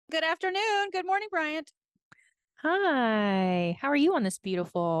Good afternoon. Good morning, Bryant. Hi. How are you on this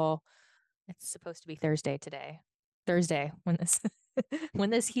beautiful it's supposed to be Thursday today. Thursday when this when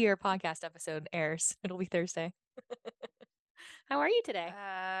this here podcast episode airs. It'll be Thursday. How are you today?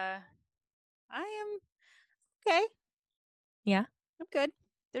 I am okay. Yeah. I'm good.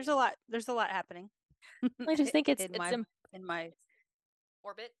 There's a lot. There's a lot happening I just think it's in it's my in in my.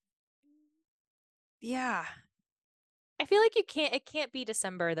 orbit. Yeah. I feel like it can't be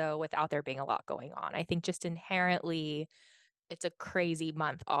December though without there being a lot going on. I think just inherently it's a crazy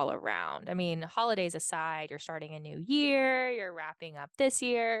month all around. I mean, holidays aside, you're starting a new year, you're wrapping up this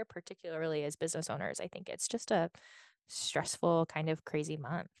year, particularly as business owners. I think it's just a stressful, kind of crazy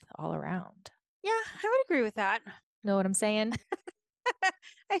month all around. Yeah, I would agree with that. Know what I'm saying?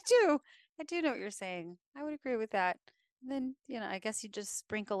 I do. I do know what you're saying. I would agree with that. And then, I guess you just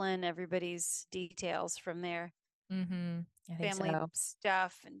sprinkle in everybody's details from there. I think Family so.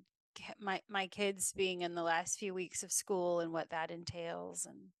 stuff and my kids being in the last few weeks of school and what that entails,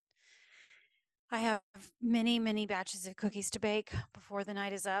 and I have many, many batches of cookies to bake before the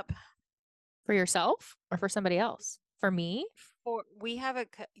night is up. For yourself or for somebody else? For me? We have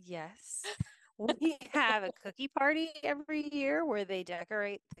yes, we have a cookie party every year where they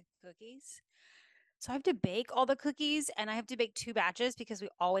decorate the cookies. So I have to bake all the cookies, and I have to bake 2 batches because we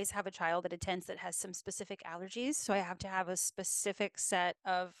always have a child that attends that has some specific allergies. So I have to have a specific set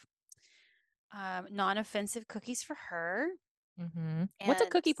of non-offensive cookies for her. What's a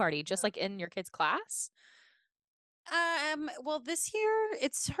And cookie party? Just like in your kid's class? well, this year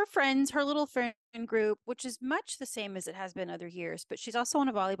it's her friends, her little friend group, which is much the same as it has been other years, but she's also on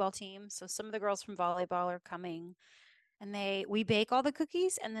a volleyball team. So some of the girls from volleyball are coming, and we bake all the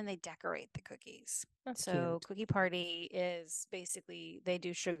cookies and then they decorate the cookies. That's So cute. cookie party is basically they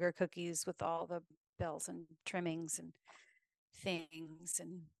do sugar cookies with all the bells and trimmings and things,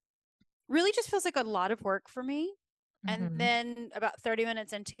 and really just feels like a lot of work for me. And then about 30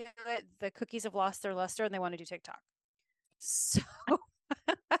 minutes into it, the cookies have lost their luster and they want to do TikTok. So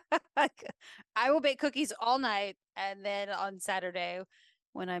I will bake cookies all night. And then on Saturday,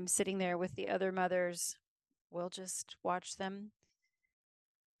 when I'm sitting there with the other mothers, we'll just watch them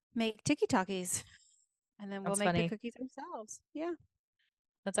make TikTokies. And then we'll That's make the funny. cookies ourselves. Yeah.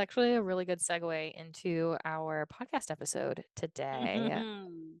 That's actually a really good segue into our podcast episode today.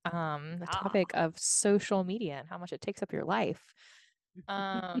 The Ah. topic of social media and how much it takes up your life.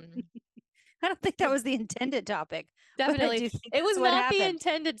 Um, I don't think that was the intended topic, but I Definitely. do think It that's was what not the happened.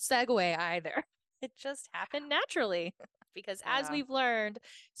 intended segue either. It just happened naturally because as Yeah. we've learned,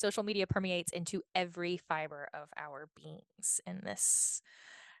 social media permeates into every fiber of our beings in this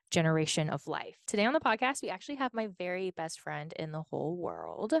generation of life. Today on the podcast, we actually have my very best friend in the whole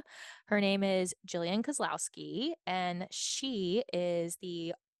world. Her name is Jillian Kozlowski, and she is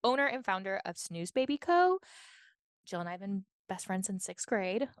the owner and founder of Snooze Baby Co. Jill and I have been best friends since 6th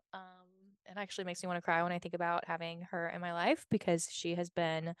grade. It actually makes me want to cry when I think about having her in my life because she has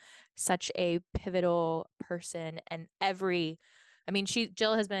been such a pivotal person and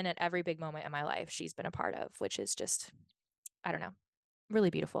Jill has been at every big moment in my life she's been a part of, which is just, I don't know, really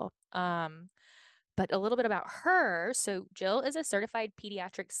beautiful. But a little bit about her. So, Jill is a certified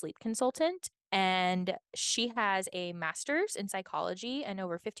pediatric sleep consultant, and she has a master's in psychology and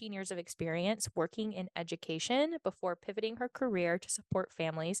over 15 years of experience working in education before pivoting her career to support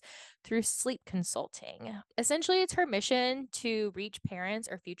families through sleep consulting. Essentially, it's her mission to reach parents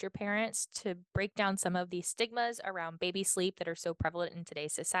or future parents to break down some of the stigmas around baby sleep that are so prevalent in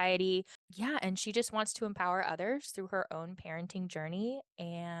today's society. Yeah, and she just wants to empower others through her own parenting journey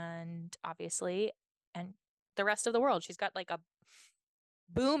and obviously and the rest of the world. She's got like a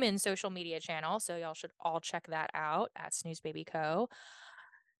boom in social media channel, so y'all should all check that out at Snooze Baby Co.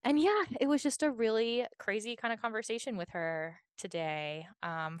 And yeah, it was just a really crazy kind of conversation with her today.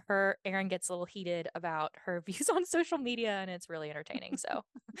 Aaron gets a little heated about her views on social media, and it's really entertaining. So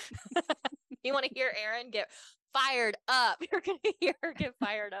you want to hear Aaron get fired up? You're gonna hear her get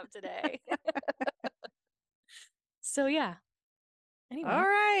fired up today. So yeah. All Anyway,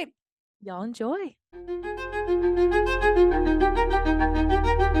 right. y'all enjoy.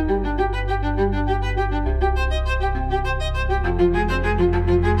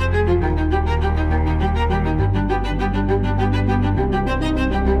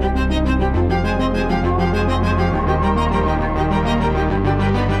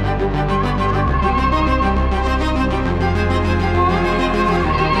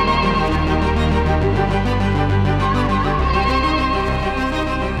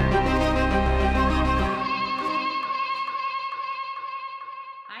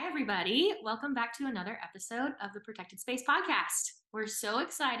 Hi, everybody. welcome back to another episode of the Protected Space podcast. We're so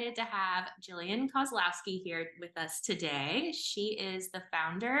excited to have Jillian Kozlowski here with us today. She is the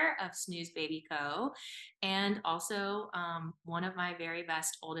founder of Snooze Baby Co. and also one of my very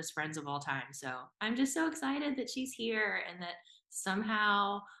best, oldest friends of all time. So I'm just so excited that she's here and that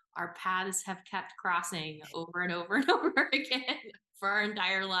somehow our paths have kept crossing over and over and over again for our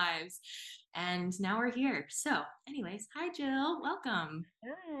entire lives. And now we're here. So anyways, hi, Jill. Welcome.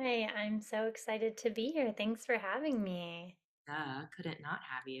 Hi, I'm so excited to be here. Thanks for having me. Couldn't not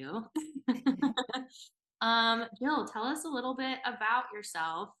have you. Jill, tell us a little bit about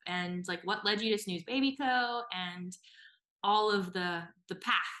yourself and like what led you to Snooze Baby Co. and all of the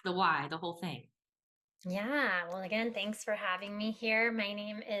path, the why, the whole thing. Yeah, well, again, thanks for having me here. My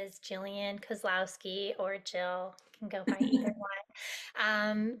name is Jillian Kozlowski, or Jill, can go by either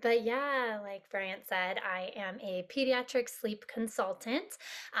one. But yeah, like Bryant said, I am a pediatric sleep consultant.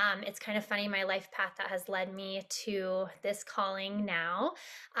 It's kind of funny, my life path that has led me to this calling now.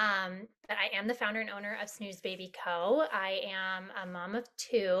 But I am the founder and owner of Snooze Baby Co. I am a mom of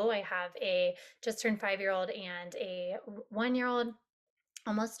two. I have a just turned 5-year-old and a 1-year-old,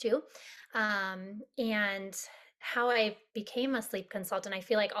 almost two. And how I became a sleep consultant, I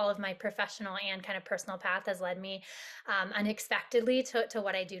feel like all of my professional and kind of personal path has led me unexpectedly to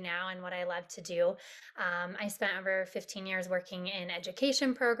what I do now and what I love to do. I spent over 15 years working in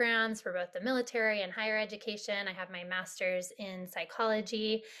education programs for both the military and higher education. I have my master's in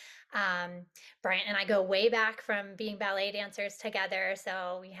psychology. Bryant and I go way back from being ballet dancers together,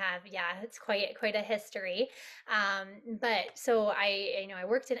 so we have, it's quite a history. But so I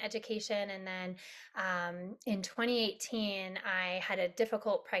worked in education, and then in 2018 I had a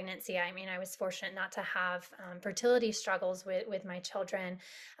difficult pregnancy. I mean, I was fortunate not to have fertility struggles with my children.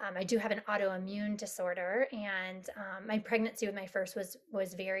 I do have an autoimmune disorder, and my pregnancy with my first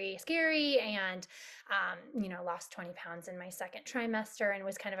was very scary, and lost 20 pounds in my second trimester, and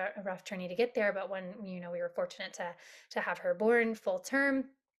was kind of a rough journey to get there. But when we were fortunate to have her born full term,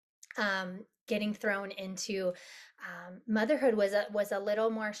 getting thrown into motherhood was a little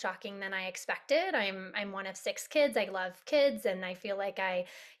more shocking than I expected. I'm one of 6 kids. I love kids, and I feel like I,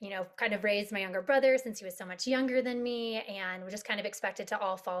 kind of raised my younger brother since he was so much younger than me, and was just kind of expected to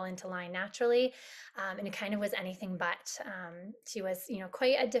all fall into line naturally. And it kind of was anything but. She was,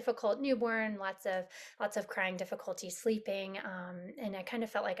 quite a difficult newborn, lots of crying, difficulty sleeping, and I kind of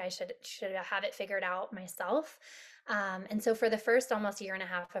felt like I should have it figured out myself. And so for the first almost year and a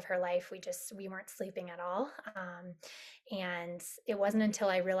half of her life, we weren't sleeping at all. And it wasn't until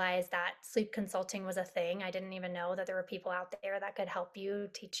I realized that sleep consulting was a thing. I didn't even know that there were people out there that could help you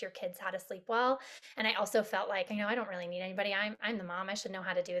teach your kids how to sleep well. And I also felt like, I don't really need anybody. I'm the mom. I should know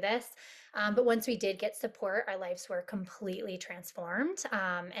how to do this. But once we did get support, our lives were completely transformed.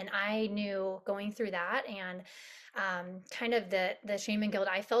 And I knew going through that, and kind of the shame and guilt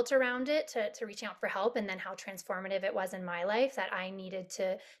I felt around it to reaching out for help, and then how transformative it was in my life, that I needed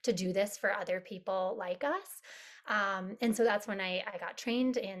to do this for other people like us. And so that's when I got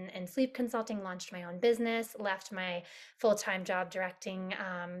trained in sleep consulting, launched my own business, left my full-time job directing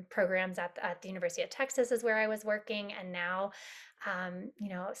programs at the University of Texas is where I was working. And now,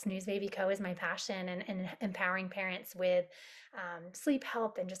 Snooze Baby Co. is my passion, and empowering parents with sleep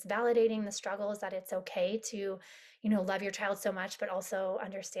help, and just validating the struggles, that it's okay to, love your child so much, but also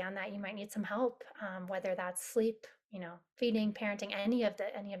understand that you might need some help, whether that's sleep, feeding, parenting, any of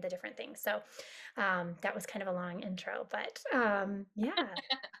the different things. So that was kind of a long intro, but that's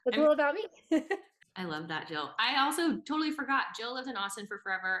a little about me. I love that, Jill. I also totally forgot Jill lived in Austin for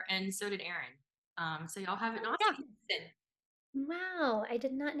forever, and so did Aaron. So y'all have an Austin. Wow, I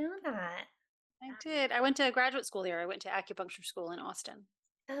did not know that. I did. I went to graduate school there. I went to acupuncture school in Austin.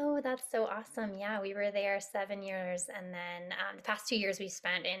 Oh, that's so awesome. Yeah, we were there 7 years. And then the past 2 years we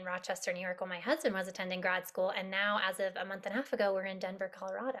spent in Rochester, New York, while my husband was attending grad school. And now, as of a month and a half ago, we're in Denver,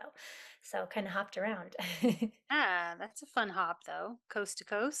 Colorado. So kind of hopped around. Ah, that's a fun hop, though. Coast to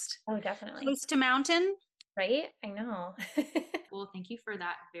coast. Oh, definitely. Coast to mountain. Right? I know. Well, thank you for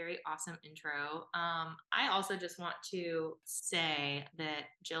that very awesome intro. I also just want to say that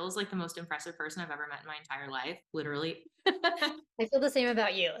Jill is like the most impressive person I've ever met in my entire life, literally. I feel the same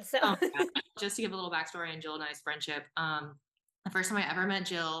about you. So just to give a little backstory on Jill and I's friendship, the first time I ever met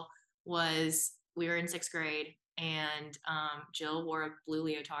Jill was we were in 6th grade, and Jill wore a blue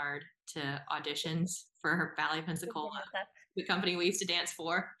leotard to auditions for her Ballet Pensacola, the company we used to dance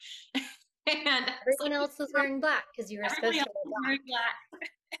for. And everyone else was wearing black because you were supposed to wear black.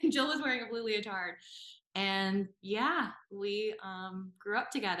 And Jill was wearing a blue leotard. And we grew up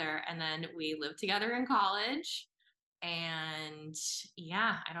together, and then we lived together in college. And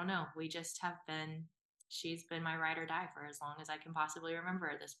yeah, I don't know. We just have been, she's been my ride or die for as long as I can possibly remember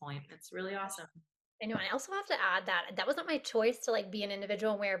at this point. It's really awesome. I know. And I also have to add that that wasn't my choice to like be an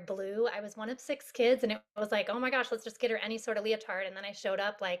individual and wear blue. I was one of 6 kids, and it was like, oh my gosh, let's just get her any sort of leotard. And then I showed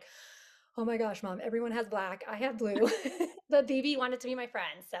up like, oh my gosh, mom, everyone has black. I have blue. But BB wanted to be my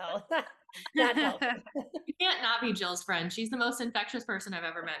friend. So that helped. You can't not be Jill's friend. She's the most infectious person I've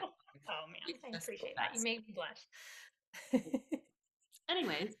ever met. Oh man, She's I just the appreciate that. You best. make me blush.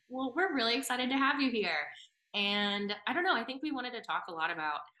 Anyways, well, we're really excited to have you here. And I don't know, I think we wanted to talk a lot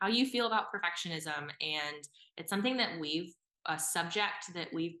about how you feel about perfectionism. And it's something that a subject that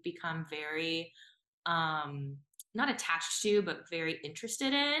we've become very, not attached to, but very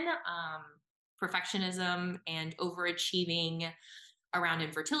interested in, perfectionism and overachieving around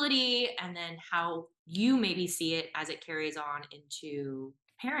infertility, and then how you maybe see it as it carries on into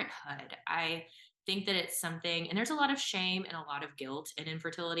parenthood. I think that it's something, and there's a lot of shame and a lot of guilt in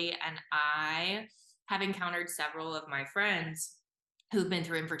infertility. And I have encountered several of my friends who've been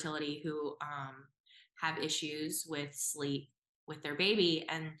through infertility who have issues with sleep with their baby.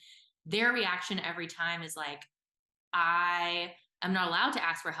 And their reaction every time is like, I am not allowed to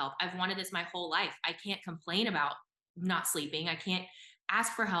ask for help. I've wanted this my whole life. I can't complain about not sleeping. I can't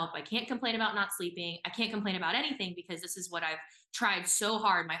ask for help. I can't complain about not sleeping. I can't complain about anything because this is what I've tried so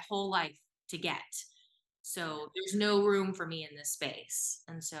hard my whole life to get. So there's no room for me in this space.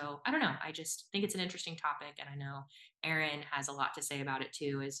 And so I don't know. I just think it's an interesting topic. And I know Erin has a lot to say about it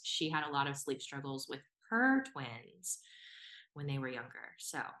too, as she had a lot of sleep struggles with her twins when they were younger.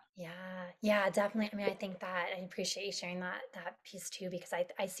 So Yeah, definitely. I mean, I think that I appreciate you sharing that piece too, because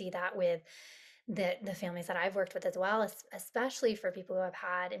I see that with the families that I've worked with as well, especially for people who have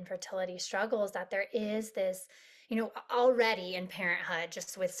had infertility struggles, that there is this, already in parenthood,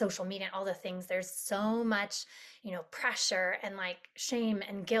 just with social media and all the things, there's so much, pressure and like shame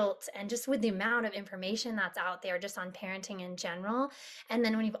and guilt, and just with the amount of information that's out there just on parenting in general. And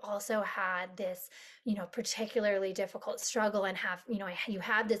then when you've also had this, particularly difficult struggle and have, you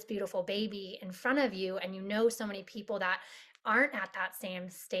have this beautiful baby in front of you, and so many people that aren't at that same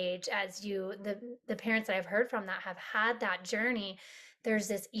stage as you, the parents that I've heard from that have had that journey, there's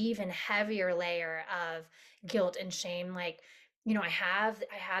this even heavier layer of guilt and shame, like, I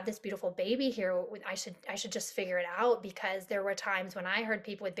have this beautiful baby here. I should just figure it out, because there were times when I heard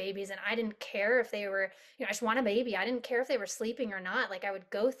people with babies and I didn't care if they were, I just want a baby. I didn't care if they were sleeping or not. Like, I would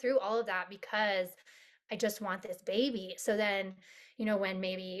go through all of that because I just want this baby. So then, when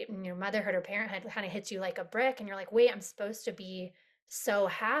maybe, motherhood or parenthood kind of hits you like a brick, and you're like, wait, I'm supposed to be so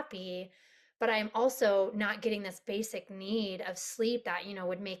happy, but I'm also not getting this basic need of sleep that,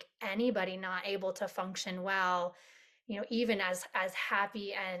 would make anybody not able to function well, even as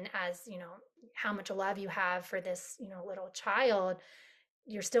happy and as, how much love you have for this, little child.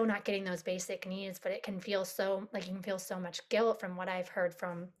 You're still not getting those basic needs, but it can feel so like you can feel so much guilt from what I've heard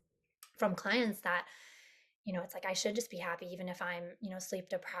from clients, that it's like, I should just be happy even if I'm, sleep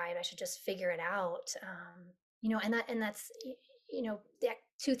deprived. I should just figure it out. And that's that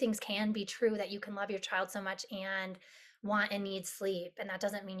two things can be true, that you can love your child so much and want and need sleep, and that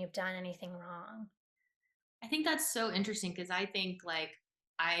doesn't mean you've done anything wrong. I think that's so interesting, because I think like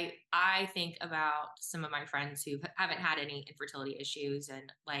I think about some of my friends who haven't had any infertility issues,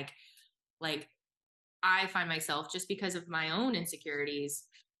 and like I find myself, just because of my own insecurities,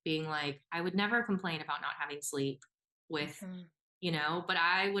 being like, I would never complain about not having sleep with, but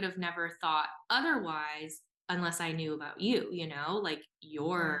I would have never thought otherwise unless I knew about you, like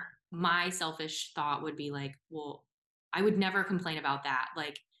my selfish thought would be like, well, I would never complain about that.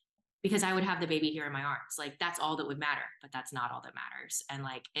 Like, because I would have the baby here in my arms. Like, that's all that would matter, but that's not all that matters. And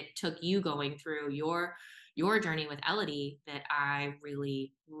like, it took you going through your journey with Elodie that I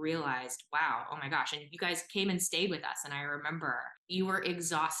really realized, wow, oh my gosh. And you guys came and stayed with us. And I remember you were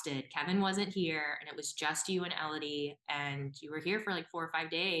exhausted. Kevin wasn't here, and it was just you and Elodie, and you were here for like 4 or 5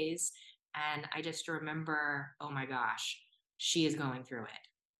 days. And I just remember, oh my gosh, she is going through it.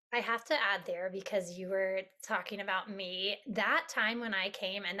 I have to add there, because you were talking about me, that time when I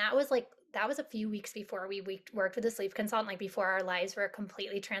came, and that was a few weeks before we worked with a sleep consultant, like before our lives were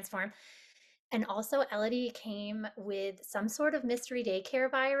completely transformed. And also, Elodie came with some sort of mystery daycare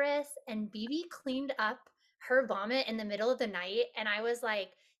virus, and BB cleaned up her vomit in the middle of the night. And I was like,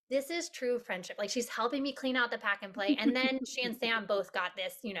 this is true friendship. Like, she's helping me clean out the pack and play. And then she and Sam both got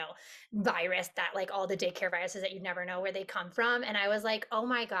this, virus that, like, all the daycare viruses that you never know where they come from. And I was like, oh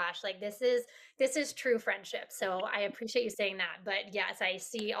my gosh, like, this is true friendship. So I appreciate you saying that. But yes, I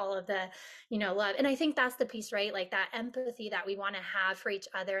see all of the, love. And I think that's the piece, right? Like, that empathy that we want to have for each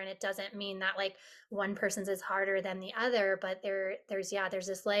other. And it doesn't mean that, like, one person's is harder than the other, but there's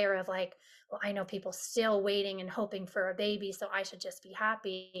this layer of, like, well, I know people still waiting and hoping for a baby, so I should just be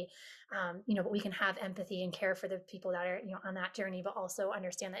happy. But we can have empathy and care for the people that are, on that journey, but also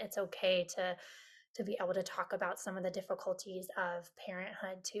understand that it's okay to be able to talk about some of the difficulties of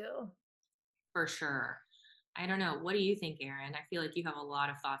parenthood too. For sure. I don't know. What do you think, Erin? I feel like you have a lot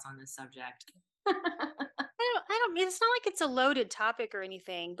of thoughts on this subject. I don't mean, it's not like it's a loaded topic or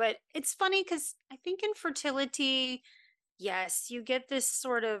anything, but it's funny because I think infertility, yes, you get this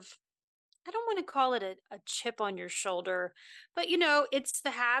sort of, I don't want to call it a chip on your shoulder, but it's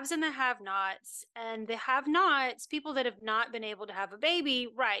the haves and the have-nots. And the have-nots, people that have not been able to have a baby,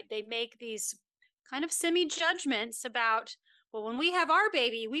 right? They make these kind of semi-judgments about, well, when we have our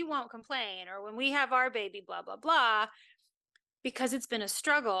baby, we won't complain, or when we have our baby, blah, blah, blah, because it's been a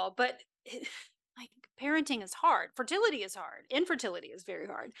struggle. But like, parenting is hard. Fertility is hard. Infertility is very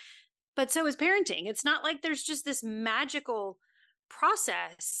hard. But so is parenting. It's not like there's just this magical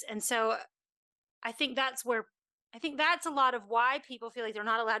process. And so I think that's a lot of why people feel like they're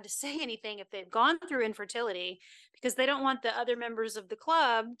not allowed to say anything if they've gone through infertility, because they don't want the other members of the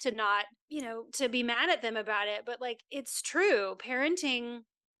club to not, to be mad at them about it. But like, it's true. Parenting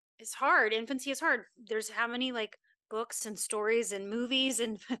is hard. Infancy is hard. There's how many like books and stories and movies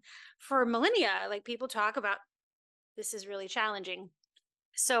and for millennia, like, people talk about this is really challenging.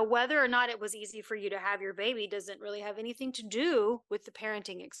 So whether or not it was easy for you to have your baby doesn't really have anything to do with the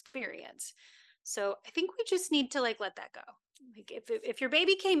parenting experience. So I think we just need to, like, let that go. Like, if your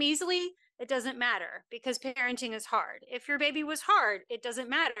baby came easily, it doesn't matter because parenting is hard. If your baby was hard, it doesn't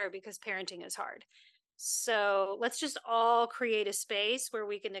matter because parenting is hard. So let's just all create a space where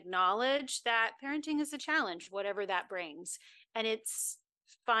we can acknowledge that parenting is a challenge, whatever that brings. And it's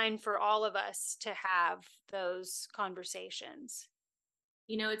fine for all of us to have those conversations.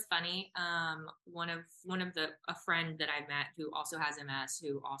 It's funny. A friend that I met who also has MS,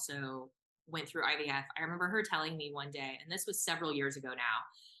 who also went through IVF. I remember her telling me one day, and this was several years ago now,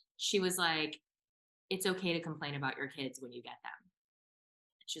 she was like, it's okay to complain about your kids when you get them.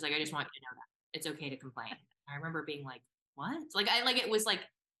 She's like, I just want you to know that it's okay to complain. I remember being like, what? It was like,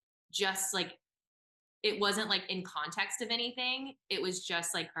 just like, it wasn't like in context of anything. It was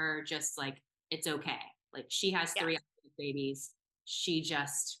just like her, just like, it's okay. Like, she has 3 babies. She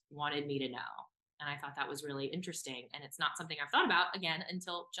just wanted me to know. And I thought that was really interesting. And it's not something I've thought about again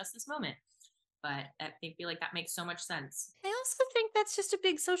until just this moment. But I feel like that makes so much sense. I also think that's just a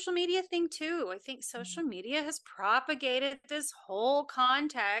big social media thing too. I think social media has propagated this whole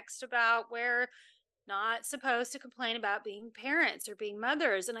context about we're not supposed to complain about being parents or being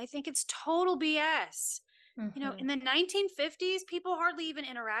mothers. And I think it's total BS. In the 1950s, people hardly even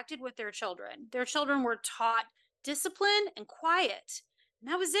interacted with their children. Their children were taught discipline and quiet.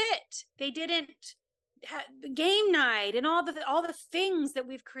 And that was it. They didn't game night and all the things that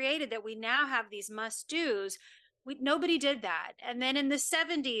we've created that we now have these must-dos. Nobody did that. And then in the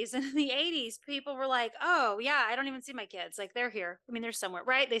 70s and the 80s, people were like, oh yeah, I don't even see my kids. Like, they're here. I mean, they're somewhere,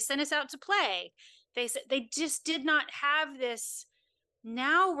 right? They sent us out to play. They just did not have this.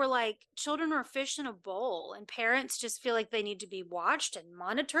 Now we're like, children are fish in a bowl, and parents just feel like they need to be watched and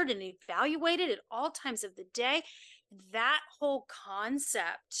monitored and evaluated at all times of the day. That whole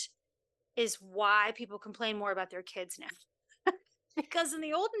concept is why people complain more about their kids now. Because in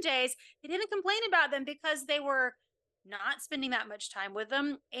the olden days, they didn't complain about them because they were not spending that much time with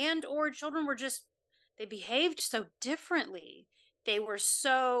them, and or children were just, they behaved so differently. They were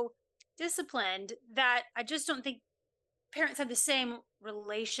so disciplined that I just don't think parents have the same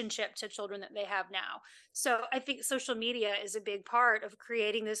relationship to children that they have now. So I think social media is a big part of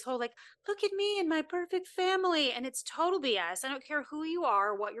creating this whole, like, look at me and my perfect family. And it's total BS. I don't care who you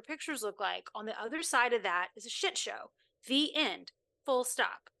are, or what your pictures look like. On the other side of that is a shit show. The end. Full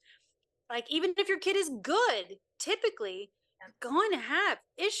stop. Like, even if your kid is good, typically you're going to have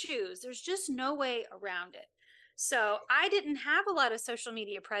issues. There's just no way around it. So I didn't have a lot of social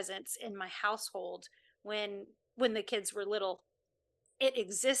media presence in my household when the kids were little. It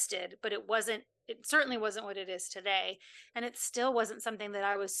existed, but it certainly wasn't what it is today. And it still wasn't something that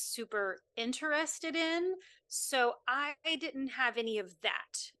I was super interested in. So I didn't have any of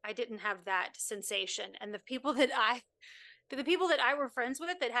that. I didn't have that sensation. And the people that the people that I were friends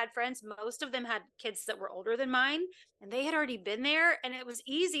with that had friends, most of them had kids that were older than mine, and they had already been there. And it was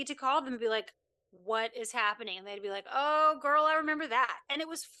easy to call them and be like, what is happening? And they'd be like, oh, girl, I remember that. And it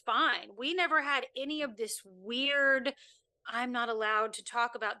was fine. We never had any of this weird, I'm not allowed to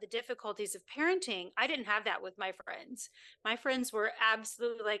talk about the difficulties of parenting. I didn't have that with my friends. My friends were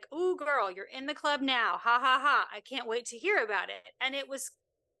absolutely like, oh, girl, you're in the club now. Ha ha ha. I can't wait to hear about it. And it was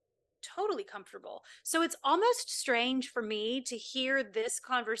totally comfortable. So it's almost strange for me to hear this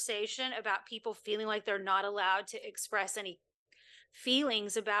conversation about people feeling like they're not allowed to express any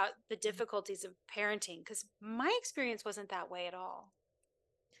feelings about the difficulties of parenting, because my experience wasn't that way at all.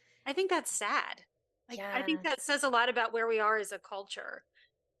 I think that's sad. Like, I think that says a lot about where we are as a culture.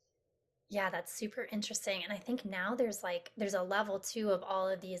 Yeah, that's super interesting. And I think now there's a level too of all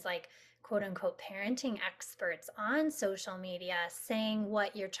of these like quote unquote parenting experts on social media saying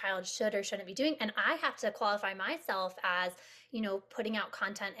what your child should or shouldn't be doing. And I have to qualify myself as, putting out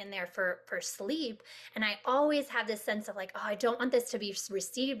content in there for sleep. And I always have this sense of like, oh, I don't want this to be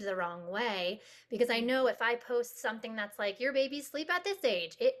received the wrong way, because I know if I post something that's like your baby's sleep at this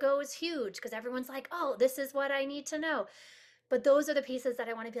age, it goes huge because everyone's like, oh, this is what I need to know. But those are the pieces that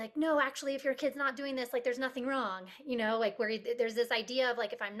I want to be like, no, actually, if your kid's not doing this, like there's nothing wrong, like where there's this idea of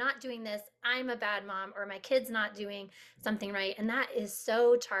like, if I'm not doing this, I'm a bad mom, or my kid's not doing something right. And that is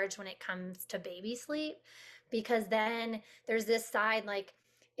so charged when it comes to baby sleep, because then there's this side, like,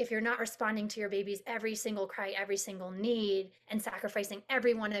 if you're not responding to your baby's every single cry, every single need, and sacrificing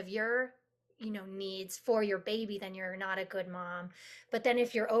every one of your needs for your baby, then you're not a good mom. But then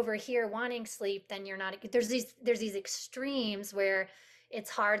if you're over here wanting sleep, then you're not. There's these extremes where it's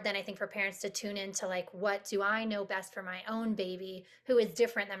hard then, I think, for parents to tune into like, what do I know best for my own baby, who is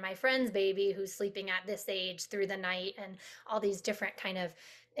different than my friend's baby who's sleeping at this age through the night, and all these different kind of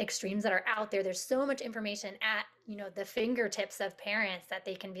extremes that are out there. There's so much information at the fingertips of parents that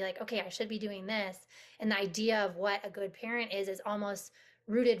they can be like, okay, I should be doing this. And the idea of what a good parent is almost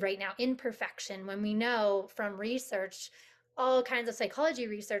rooted right now in perfection, when we know from research, all kinds of psychology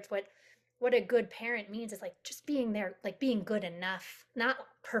research, what a good parent means is like just being there, like being good enough, not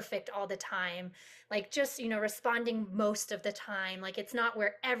perfect all the time, like just responding most of the time. Like it's not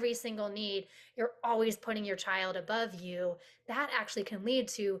where every single need you're always putting your child above you. That actually can lead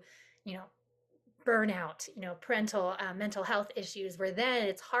to burnout, parental mental health issues, where then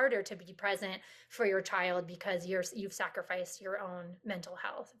it's harder to be present for your child because you've sacrificed your own mental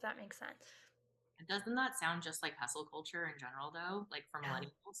health, if that makes sense. Doesn't that sound just like hustle culture in general, though? Like for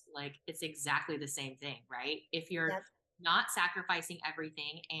millennials, like it's exactly the same thing, right? If you're not sacrificing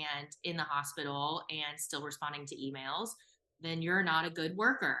everything and in the hospital and still responding to emails, then you're not a good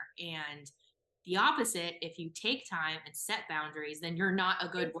worker. And the opposite, if you take time and set boundaries, then you're not a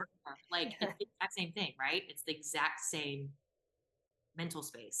good worker. Like it's the exact same thing, right? It's the exact same mental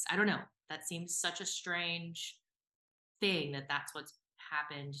space. I don't know. That seems such a strange thing that's what's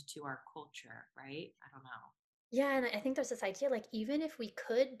happened to our culture, right? I don't know. Yeah, and I think there's this idea, like, even if we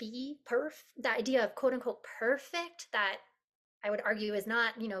could be the idea of quote unquote perfect, that I would argue is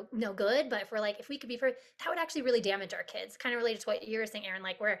not, no good. But if we could be that would actually really damage our kids. Kind of related to what you were saying, Erin,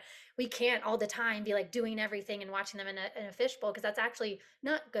 like where we can't all the time be like doing everything and watching them in a fishbowl, because that's actually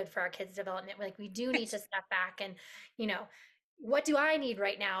not good for our kids' development. Like we do need to step back and, what do I need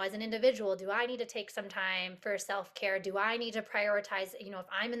right now as an individual? Do I need to take some time for self-care? Do I need to prioritize, if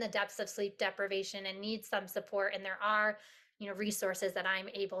I'm in the depths of sleep deprivation and need some support, and there are, resources that I'm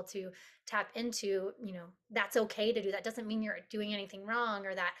able to tap into, that's okay to do. That doesn't mean you're doing anything wrong,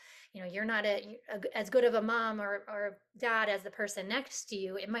 or that, you're not as good of a mom or dad as the person next to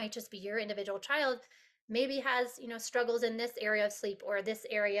you. It might just be your individual child maybe has struggles in this area of sleep, or this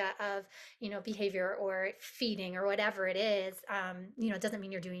area of behavior or feeding or whatever it is. It doesn't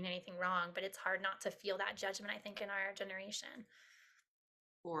mean you're doing anything wrong, but it's hard not to feel that judgment, I think, in our generation.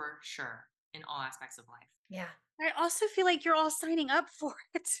 For sure, in all aspects of life. Yeah. I also feel like you're all signing up for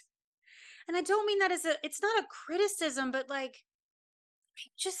it, and I don't mean that it's not a criticism, but like,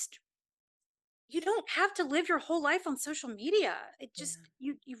 you don't have to live your whole life on social media. It just,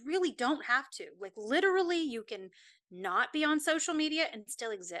 you really don't have to. Like literally, you can not be on social media and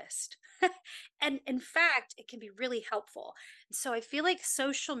still exist. And in fact, it can be really helpful. So I feel like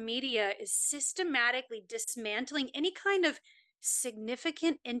social media is systematically dismantling any kind of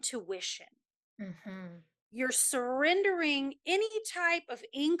significant intuition. Mm-hmm. You're surrendering any type of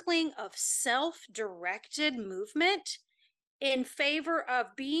inkling of self-directed movement in favor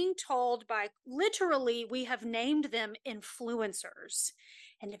of being told by, literally, we have named them influencers.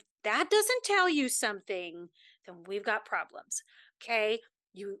 And if that doesn't tell you something, then we've got problems. Okay.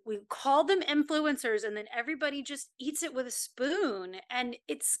 we call them influencers, and then everybody just eats it with a spoon, and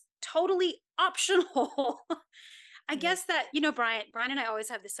it's totally optional. I guess that, Brian and I always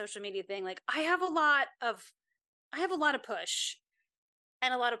have this social media thing. Like, I have a lot of push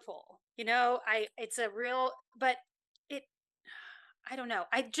and a lot of pull. It's a real, but it, I don't know.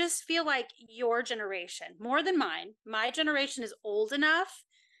 I just feel like your generation, more than mine, my generation is old enough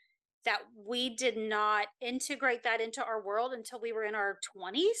that we did not integrate that into our world until we were in our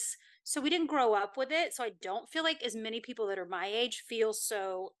 20s. So we didn't grow up with it. So I don't feel like as many people that are my age feel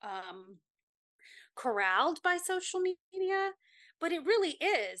so corralled by social media. But it really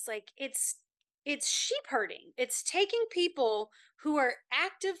is like it's sheep herding. It's taking people who are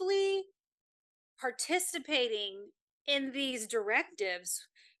actively participating in these directives,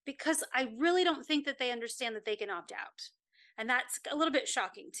 because I really don't think that they understand that they can opt out. And that's a little bit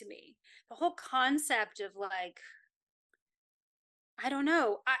shocking to me. The whole concept of like, I don't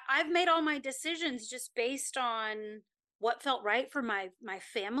know. I've made all my decisions just based on what felt right for my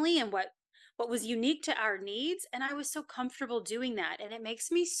family and what was unique to our needs. And I was so comfortable doing that. And it makes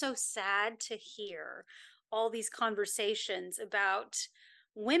me so sad to hear all these conversations about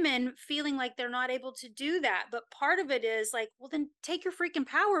women feeling like they're not able to do that. But part of it is like, well, then take your freaking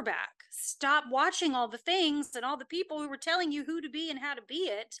power back. Stop watching all the things and all the people who were telling you who to be and how to be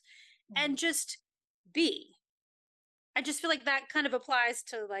it, and just be. I just feel like that kind of applies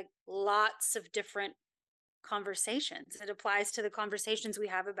to like lots of different conversations. It applies to the conversations we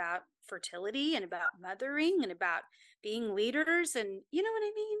have about fertility and about mothering and about being leaders. And you know what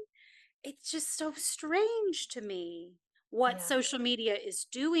I mean? It's just so strange to me what social media is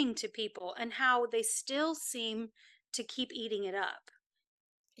doing to people and how they still seem to keep eating it up.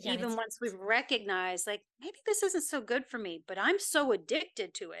 Even once we've recognized, like, maybe this isn't so good for me, but I'm so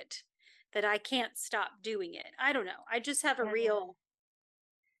addicted to it that I can't stop doing it. I don't know. I just have a real,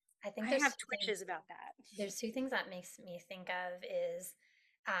 I have twitches about that. There's two things that makes me think of is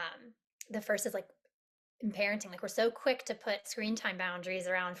the first is like in parenting, like we're so quick to put screen time boundaries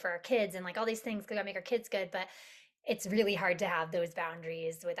around for our kids and like all these things gotta make our kids good, but it's really hard to have those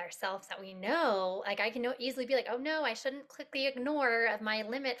boundaries with ourselves that we know. Like I can easily be like, oh no, I shouldn't click the ignore of my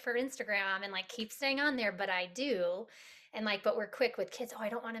limit for Instagram and like keep staying on there, but I do. And like, but we're quick with kids. Oh, I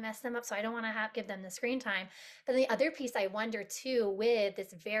don't want to mess them up, so I don't want to give them the screen time. But the other piece I wonder too, with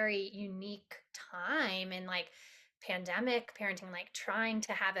this very unique time and like pandemic parenting, like trying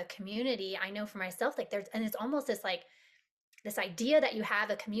to have a community. I know for myself, like and it's almost this like this idea that you have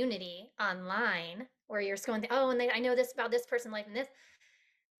a community online where you're just going, oh, and I know this about this person life and this,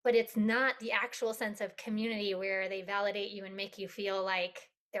 but it's not the actual sense of community where they validate you and make you feel like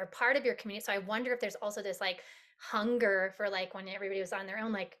they're part of your community. So I wonder if there's also this like hunger for like when everybody was on their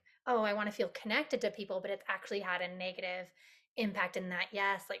own, like, oh, I want to feel connected to people, but it's actually had a negative impact in that.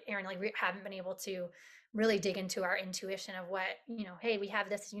 Yes, like Erin, like we haven't been able to really dig into our intuition of what, hey, we have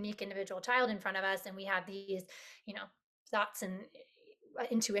this unique individual child in front of us and we have these, thoughts and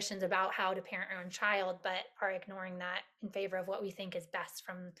intuitions about how to parent our own child, but are ignoring that in favor of what we think is best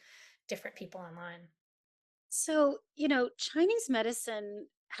from different people online. So, Chinese medicine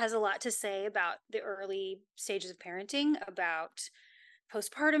has a lot to say about the early stages of parenting, about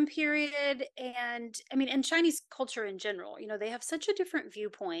postpartum period, and I mean, and Chinese culture in general. They have such a different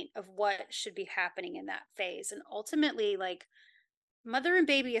viewpoint of what should be happening in that phase. And ultimately, like, mother and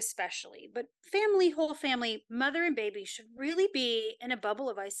baby especially, but whole family, mother and baby should really be in a bubble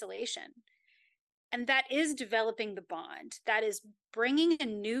of isolation. And that is developing the bond. That is bringing a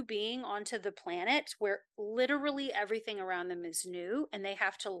new being onto the planet where literally everything around them is new, and they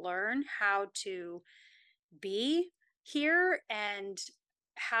have to learn how to be here and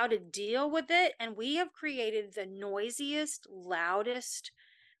how to deal with it. And we have created the noisiest, loudest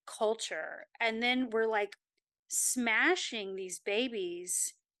culture. And then we're like smashing these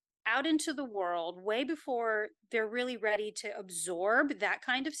babies out into the world way before they're really ready to absorb that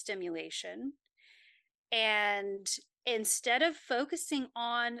kind of stimulation. And instead of focusing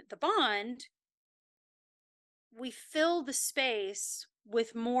on the bond, we fill the space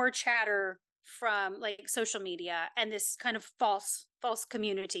with more chatter from like social media and this kind of false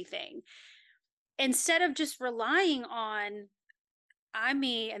community thing, instead of just relying on I'm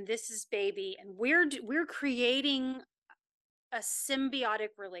me and this is baby, and we're creating a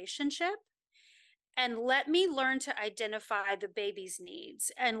symbiotic relationship. and let me learn to identify the baby's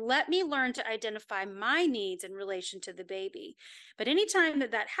needs, and let me learn to identify my needs in relation to the baby. But anytime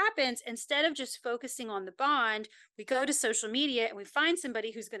that that happens, instead of just focusing on the bond, we go to social media and we find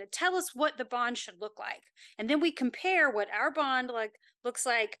somebody who's going to tell us what the bond should look like. And then we compare what our bond looks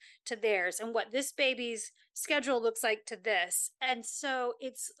like to theirs, and what this baby's schedule looks like to this. And so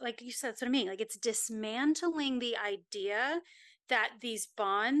it's like you said, that's what I mean. Like, it's dismantling the idea that these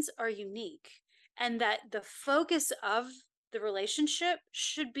bonds are unique, and that the focus of the relationship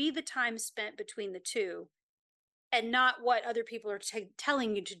should be the time spent between the two, and not what other people are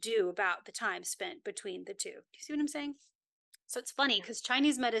telling you to do about the time spent between the two. Do you see what I'm saying? So it's funny because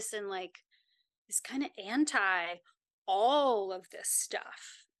Chinese medicine is kind of anti all of this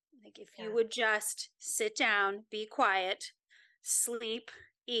stuff. Like, if you would just sit down, be quiet, sleep,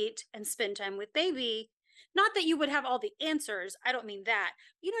 eat, and spend time with baby, not that you would have all the answers. I don't mean that.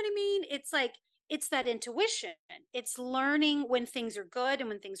 You know what I mean? It's like, it's that intuition. It's learning when things are good and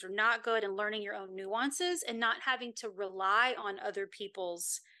when things are not good, and learning your own nuances, and not having to rely on other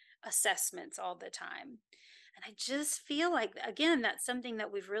people's assessments all the time. And I just feel like, again, that's something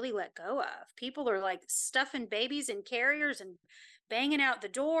that we've really let go of. People are like stuffing babies in carriers and banging out the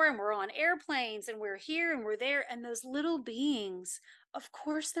door, and we're on airplanes, and we're here and we're there. And those little beings, of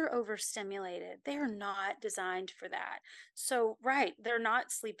course, they're overstimulated. They're not designed for that. So, right, they're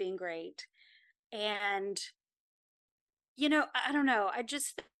not sleeping great. And, I don't know. I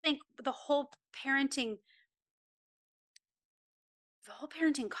just think the whole parenting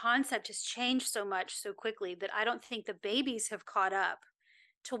concept has changed so much so quickly that I don't think the babies have caught up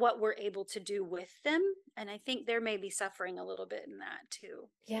to what we're able to do with them. And I think they're maybe suffering a little bit in that too.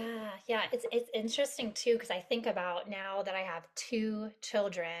 Yeah. It's interesting too, because I think about now that I have two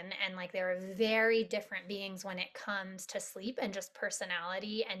children, and like they're very different beings when it comes to sleep and just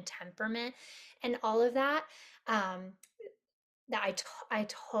personality and temperament and all of that. Um, that I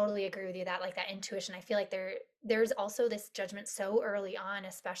totally agree with you, that like that intuition. I feel like there's also this judgment so early on,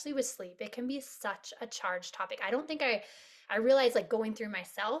 especially with sleep. It can be such a charged topic. I don't think I realized, like, going through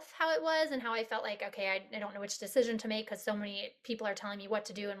myself how it was and how I felt like, okay, I don't know which decision to make because so many people are telling me what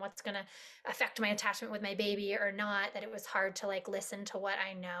to do and what's going to affect my attachment with my baby or not, that it was hard to like listen to what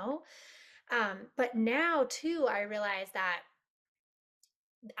I know. But now too, I realize that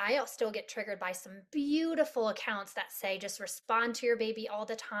I still get triggered by some beautiful accounts that say just respond to your baby all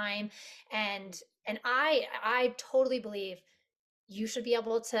the time. And I totally believe you should be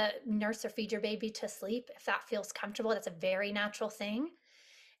able to nurse or feed your baby to sleep if that feels comfortable. That's a very natural thing.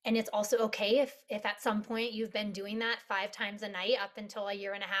 And it's also okay if at some point you've been doing that 5 times a night up until a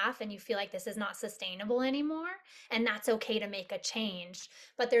year and a half and you feel like this is not sustainable anymore. And that's okay to make a change.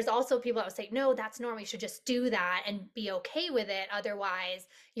 But there's also people that would say, no, that's normal. You should just do that and be okay with it. Otherwise,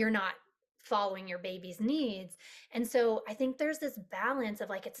 you're not following your baby's needs. And so I think there's this balance of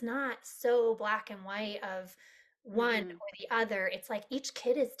like, it's not so black and white of one or the other. It's like each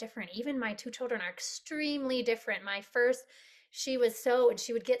kid is different. Even my two children are extremely different. My first, she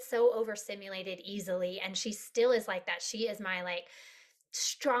would get so overstimulated easily, and she still is like that. She is my like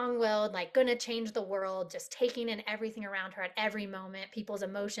strong-willed, like gonna change the world, just taking in everything around her at every moment, people's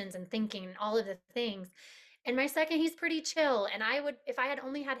emotions and thinking and all of the things. And my second, he's pretty chill. And I would, if I had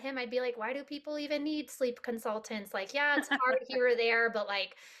only had him, I'd be like, why do people even need sleep consultants? Like, yeah, it's hard here or there, but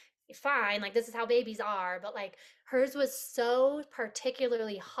like, fine, like this is how babies are. But like hers was so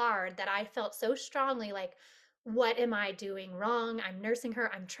particularly hard that I felt so strongly like, what am I doing wrong? I'm nursing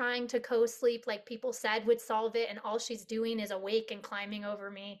her. I'm trying to co-sleep like people said would solve it. And all she's doing is awake and climbing over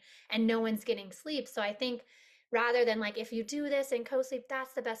me, and no one's getting sleep. So I think rather than like, if you do this and co-sleep,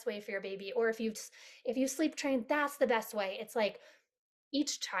 that's the best way for your baby. Or if you sleep train, that's the best way. It's like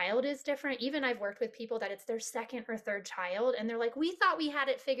each child is different. Even I've worked with people that it's their second or third child, and they're like, we thought we had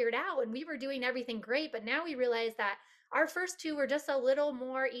it figured out and we were doing everything great, but now we realize that our first two were just a little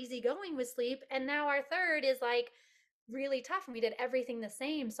more easygoing with sleep, and now our third is like really tough, and we did everything the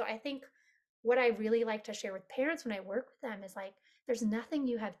same. So I think what I really like to share with parents when I work with them is like, there's nothing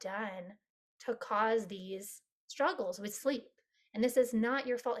you have done to cause these struggles with sleep. And this is not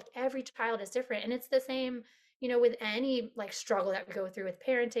your fault. Like every child is different. And it's the same, with any like struggle that we go through with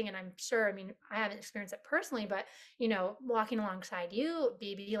parenting. And I'm sure, I mean, I haven't experienced it personally, but walking alongside you,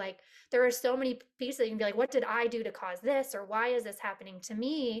 BB, like there are so many pieces that you can be like, what did I do to cause this? Or why is this happening to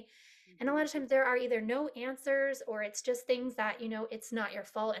me? And a lot of times there are either no answers, or it's just things that, it's not your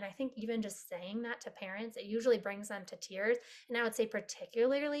fault. And I think even just saying that to parents, it usually brings them to tears. And I would say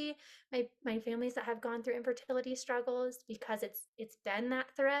particularly my families that have gone through infertility struggles, because it's been that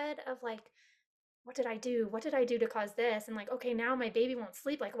thread of like, what did I do? What did I do to cause this? And like, okay, now my baby won't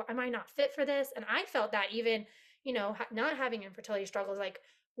sleep. Like, am I not fit for this? And I felt that even, not having infertility struggles, like,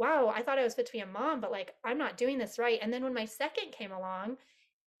 wow, I thought I was fit to be a mom, but like, I'm not doing this right. And then when my second came along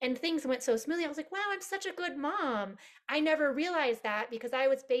and things went so smoothly, I was like, wow, I'm such a good mom. I never realized that because I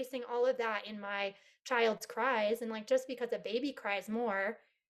was basing all of that in my child's cries. And like, just because a baby cries more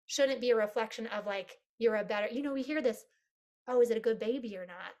shouldn't be a reflection of like, you're a better, we hear this, oh, is it a good baby or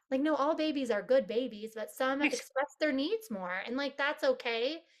not? Like, no, all babies are good babies, but some express their needs more. And like, that's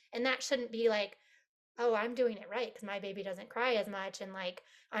okay. And that shouldn't be like, oh, I'm doing it right because my baby doesn't cry as much. And like,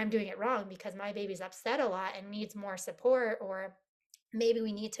 I'm doing it wrong because my baby's upset a lot and needs more support. Or maybe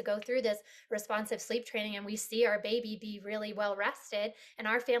we need to go through this responsive sleep training and we see our baby be really well rested and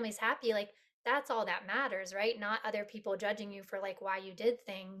our family's happy. Like, that's all that matters, right? Not other people judging you for like why you did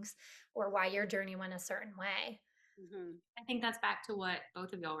things or why your journey went a certain way. Mm-hmm. I think that's back to what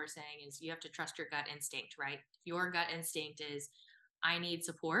both of y'all were saying is you have to trust your gut instinct, right? If your gut instinct is, I need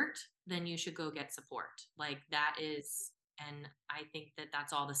support, then you should go get support. Like that is, and I think that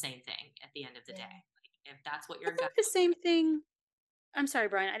that's all the same thing at the end of the day. Like, if that's what your I think gut, the same thing. I'm sorry,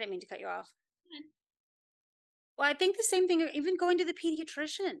 Brian. I didn't mean to cut you off. Well, I think the same thing, even going to the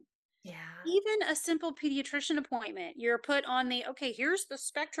pediatrician. Yeah. Even a simple pediatrician appointment, you're put on the, okay, here's the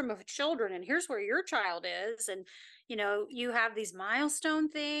spectrum of children and here's where your child is. And, you have these milestone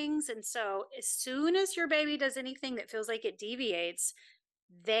things. And so as soon as your baby does anything that feels like it deviates,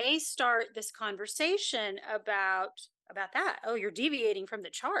 they start this conversation about that. Oh, you're deviating from the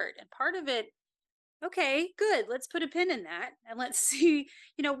chart. And part of it, okay, good. Let's put a pin in that and let's see,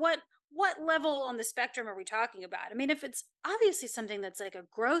 what level on the spectrum are we talking about? I mean, if it's obviously something that's like a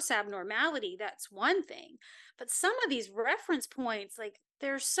gross abnormality, that's one thing. But some of these reference points, like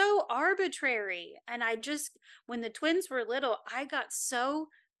they're so arbitrary. And when the twins were little,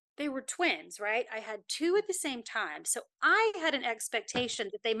 they were twins, right? I had two at the same time. So I had an expectation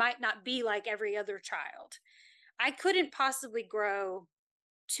that they might not be like every other child. I couldn't possibly grow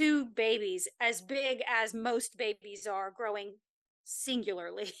two babies as big as most babies are growing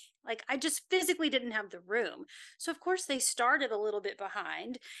singularly. Like I just physically didn't have the room. So of course they started a little bit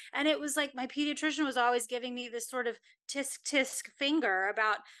behind. And it was like my pediatrician was always giving me this sort of tisk tisk finger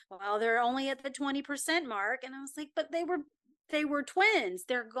about, well, they're only at the 20% mark. And I was like, but they were twins.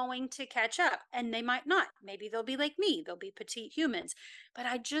 They're going to catch up and they might not. Maybe they'll be like me. They'll be petite humans. But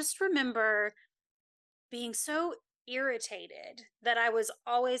I just remember being so irritated that I was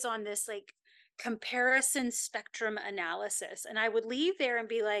always on this like comparison spectrum analysis. And I would leave there and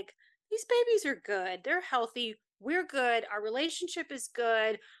be like, these babies are good. They're healthy. We're good. Our relationship is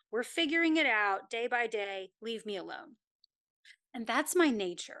good. We're figuring it out day by day. Leave me alone. And that's my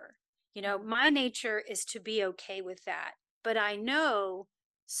nature. My nature is to be okay with that. But I know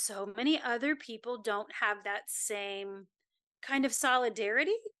so many other people don't have that same kind of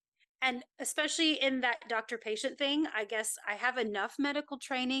solidarity. And especially in that doctor patient thing, I guess I have enough medical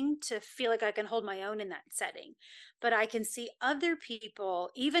training to feel like I can hold my own in that setting. But I can see other people,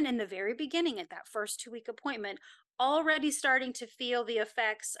 even in the very beginning at that first 2-week appointment, already starting to feel the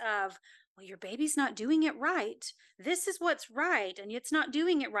effects of, well, your baby's not doing it right. This is what's right, and it's not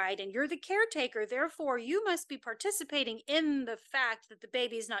doing it right. And you're the caretaker. Therefore, you must be participating in the fact that the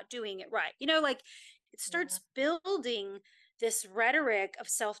baby's not doing it right. Like it starts building this rhetoric of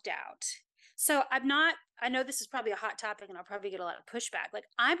self-doubt. So I know this is probably a hot topic and I'll probably get a lot of pushback. Like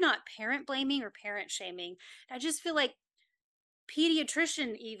I'm not parent blaming or parent shaming. I just feel like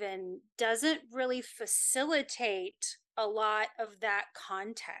pediatrician even doesn't really facilitate a lot of that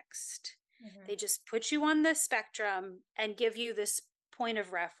context. They just put you on the spectrum and give you this point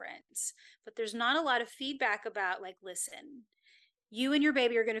of reference. But there's not a lot of feedback about like, listen, you and your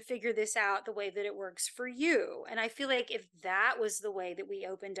baby are going to figure this out the way that it works for you. And I feel like if that was the way that we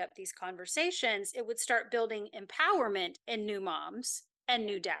opened up these conversations, it would start building empowerment in new moms and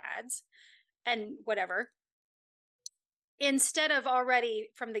new dads and whatever, instead of already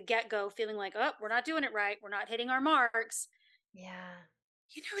from the get-go feeling like, oh, we're not doing it right. We're not hitting our marks. Yeah.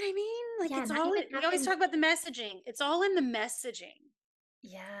 You know what I mean? Like Yeah, it's and that all, even we always happens. talk about the messaging. It's all in the messaging.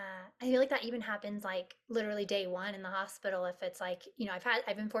 Yeah, I feel like that even happens like literally day one in the hospital. If it's like,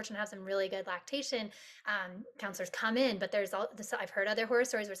 I've been fortunate to have some really good lactation counselors come in, but there's all this, I've heard other horror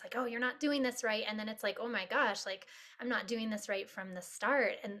stories where it's like, oh, you're not doing this right. And then it's like, oh my gosh, like I'm not doing this right from the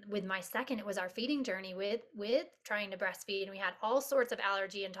start. And with my second, it was our feeding journey with trying to breastfeed. And we had all sorts of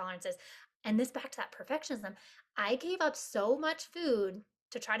allergy intolerances. And this back to that perfectionism, I gave up so much food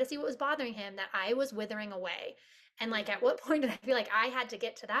to try to see what was bothering him that I was withering away. And like, at what point did I feel like I had to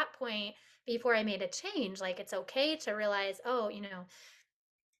get to that point before I made a change? Like, it's okay to realize, oh,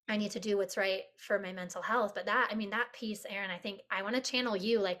 I need to do what's right for my mental health. But that, I mean, that piece, Erin, I think I want to channel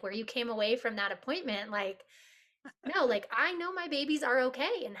you, like where you came away from that appointment, like, no, like I know my babies are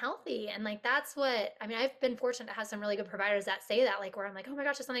okay and healthy. And like that's what I mean, I've been fortunate to have some really good providers that say that, like where I'm like, oh my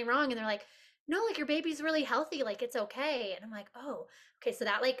gosh, there's something wrong. And they're like, no, like your baby's really healthy, like it's okay. And I'm like, oh, okay. So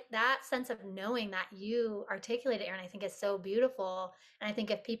that like that sense of knowing that you articulated, Erin, I think is so beautiful. And I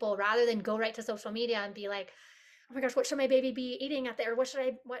think if people rather than go right to social media and be like, oh my gosh, what should my baby be eating at there? What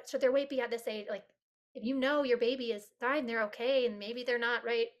should their weight be at this age? Like if you know your baby is fine, they're okay, and maybe they're not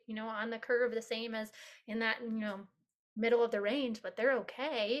right, on the curve the same as in that, middle of the range, but they're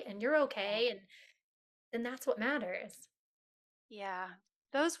okay and you're okay, and then that's what matters. Yeah.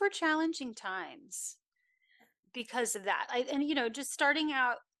 Those were challenging times because of that. And just starting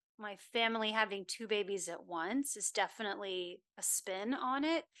out, my family having two babies at once is definitely a spin on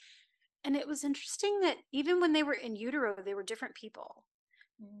it. And it was interesting that even when they were in utero, they were different people.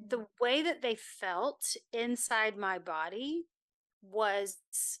 The way that they felt inside my body was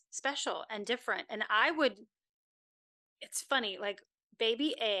special and different. And it's funny, like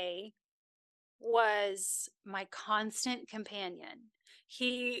baby A was my constant companion.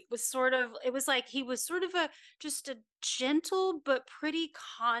 It was like he was sort of just a gentle but pretty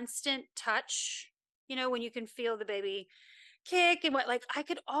constant touch, when you can feel the baby kick and what, like I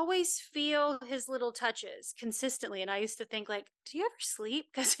could always feel his little touches consistently. And I used to think like, do you ever sleep?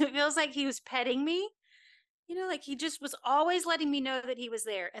 Because it feels like he was petting me, like he just was always letting me know that he was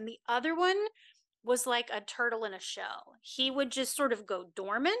there. And the other one was like a turtle in a shell. He would just sort of go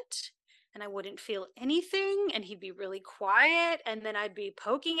dormant and I wouldn't feel anything and he'd be really quiet and then I'd be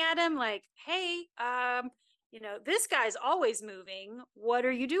poking at him like, "Hey, this guy's always moving. What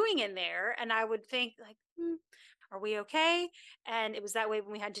are you doing in there?" And I would think like, are we okay? And it was that way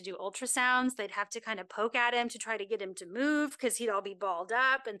when we had to do ultrasounds. They'd have to kind of poke at him to try to get him to move because he'd all be balled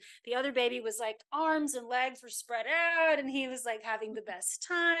up. And the other baby was like arms and legs were spread out and he was like having the best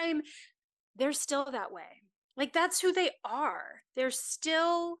time. They're still that way. Like that's who they are. They're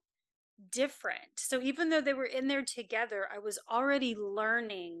still different. So even though they were in there together, I was already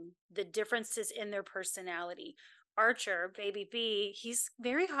learning the differences in their personality. Archer, baby B, he's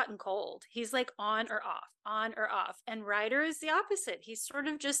very hot and cold. He's like on or off, on or off. And Ryder is the opposite. He's sort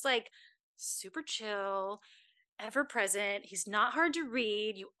of just like super chill, ever present. He's not hard to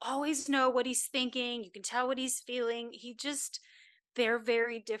read. You always know what he's thinking. You can tell what he's feeling. They're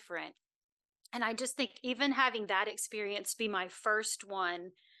very different. And I just think even having that experience be my first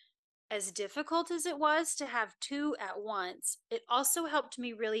one, as difficult as it was to have two at once, it also helped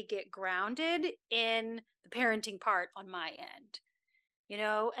me really get grounded in the parenting part on my end,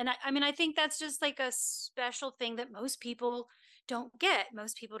 And I mean, I think that's just like a special thing that most people don't get.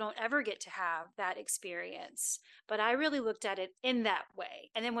 Most people don't ever get to have that experience. But I really looked at it in that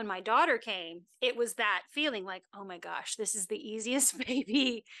way. And then when my daughter came, it was that feeling like, oh my gosh, this is the easiest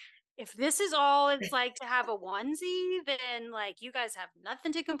baby. If this is all it's like to have a onesie, then like you guys have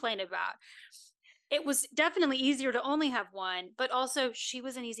nothing to complain about. It was definitely easier to only have one, but also she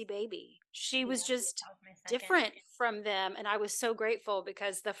was an easy baby. She was just different from them. And I was so grateful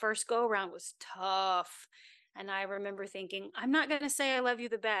because the first go around was tough. And I remember thinking, I'm not going to say I love you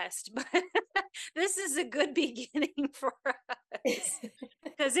the best, but this is a good beginning for us.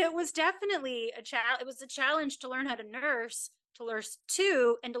 Because it was definitely it was a challenge to learn how to nurse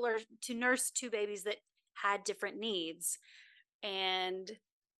two and to learn to nurse two babies that had different needs. And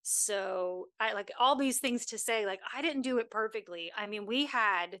so I like all these things to say, like, I didn't do it perfectly. I mean, we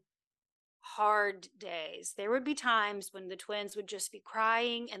had hard days. There would be times when the twins would just be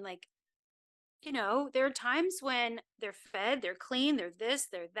crying and like, there are times when they're fed, they're clean, they're this,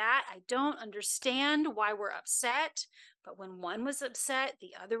 they're that. I don't understand why we're upset. But when one was upset,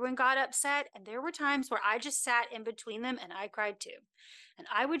 the other one got upset. And there were times where I just sat in between them and I cried too. And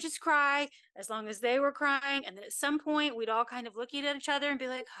I would just cry as long as they were crying. And then at some point, we'd all kind of look at each other and be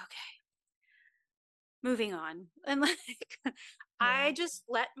like, okay, moving on. And like, I just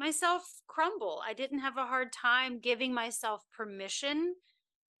let myself crumble. I didn't have a hard time giving myself permission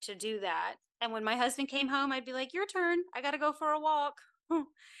to do that. And when my husband came home, I'd be like, your turn. I got to go for a walk.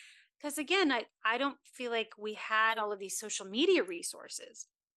 Because again, I don't feel like we had all of these social media resources.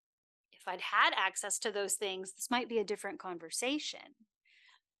 If I'd had access to those things, this might be a different conversation.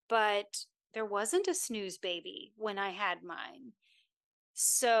 But there wasn't a snooze baby when I had mine.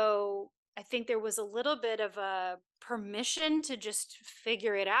 So I think there was a little bit of a permission to just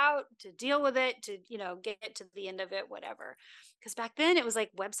figure it out, to deal with it, to, get to the end of it, whatever. Because back then it was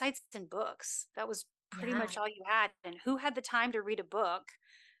like websites and books. That was pretty much all you had. And who had the time to read a book?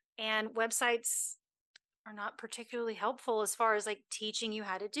 And websites are not particularly helpful as far as like teaching you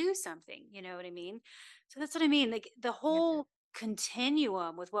how to do something. You know what I mean? So that's what I mean. Like the whole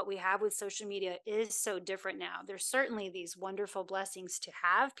continuum with what we have with social media is so different now. There's certainly these wonderful blessings to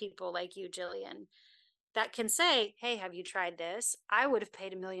have people like you, Jillian, that can say, hey, have you tried this? I would have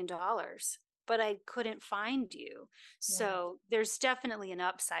paid $1 million, but I couldn't find you. So there's definitely an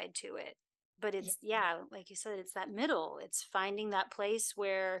upside to it. But it's, yeah, like you said, it's that middle. It's finding that place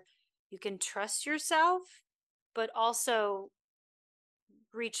where you can trust yourself, but also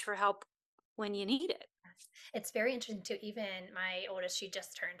reach for help when you need it. It's very interesting too. Even my oldest, she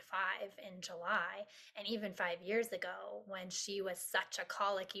just turned 5 in July. And even 5 years ago, when she was such a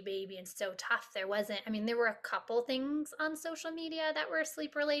colicky baby and so tough, there wasn't, I mean, there were a couple things on social media that were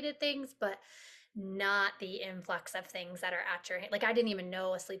sleep related things, but not the influx of things that are at your hand. Like I didn't even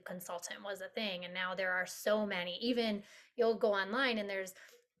know a sleep consultant was a thing. And now there are so many. Even you'll go online and there's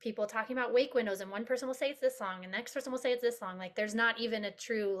people talking about wake windows, and one person will say it's this long and the next person will say it's this long. Like there's not even a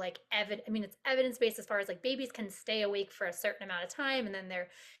true like I mean, it's evidence-based as far as like babies can stay awake for a certain amount of time and then they're,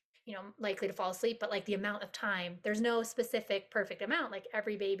 you know, likely to fall asleep, but like the amount of time, there's no specific perfect amount. Like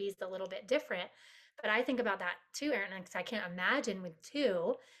every baby's a little bit different. But I think about that too, Erin, because I can't imagine with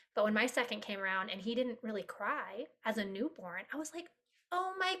 2. But when my second came around and he didn't really cry as a newborn, I was like,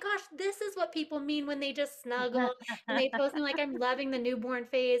 oh my gosh, this is what people mean when they just snuggle and they post me like I'm loving the newborn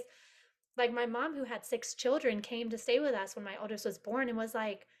phase. Like my mom, who had 6 children, came to stay with us when my oldest was born and was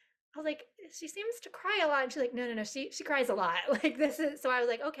like, I was like, she seems to cry a lot. And she's like, no, she cries a lot. Like this is, so I was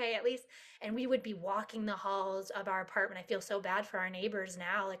like, okay, at least. And we would be walking the halls of our apartment. I feel so bad for our neighbors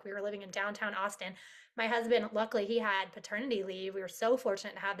now. Like we were living in downtown Austin. My husband, luckily he had paternity leave. We were so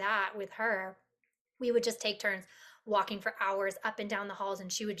fortunate to have that with her. We would just take turns walking for hours up and down the halls,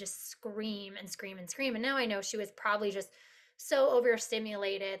 and she would just scream and scream and scream. And now I know she was probably just so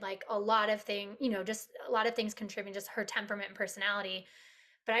overstimulated, like a lot of things, you know, just a lot of things contributing, just her temperament and personality.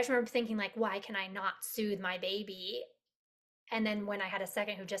 But I just remember thinking like, why can I not soothe my baby? And then when I had a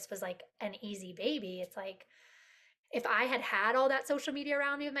second who just was like an easy baby, it's like, if I had had all that social media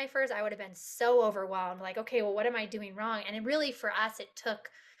around me with my first, I would have been so overwhelmed. Like, okay, well, what am I doing wrong? And it really, for us, it took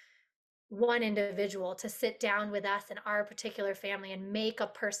one individual to sit down with us and our particular family and make a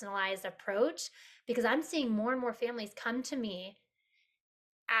personalized approach, because I'm seeing more and more families come to me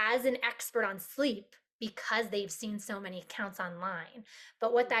as an expert on sleep because they've seen so many accounts online.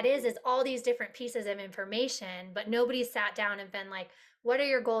 But what that is all these different pieces of information, but nobody's sat down and been like, what are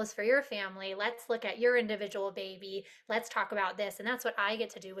your goals for your family? Let's look at your individual baby. Let's talk about this. And that's what I get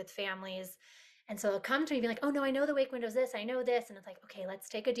to do with families. And so they'll come to me being like, oh no, I know the wake window's this, I know this. And it's like, okay, let's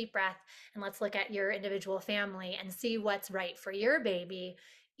take a deep breath and let's look at your individual family and see what's right for your baby.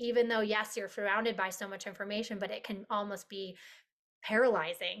 Even though, yes, you're surrounded by so much information, but it can almost be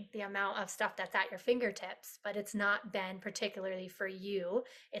paralyzing, the amount of stuff that's at your fingertips. But it's not been particularly for you.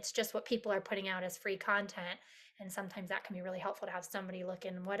 It's just what people are putting out as free content. And sometimes that can be really helpful to have somebody look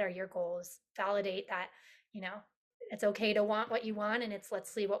in, what are your goals? Validate that, you know, it's okay to want what you want, and it's,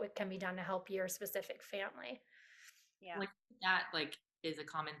 let's see what can be done to help your specific family. Yeah. Like that, like, is a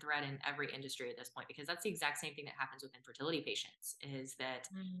common thread in every industry at this point, because that's the exact same thing that happens with infertility patients, is that,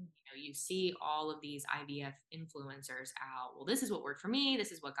 you know, you see all of these IVF influencers out. Well, this is what worked for me.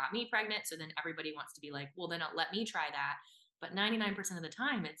 This is what got me pregnant. So then everybody wants to be like, well, then let me try that. But 99% of the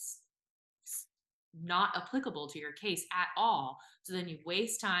time it's not applicable to your case at all. So then you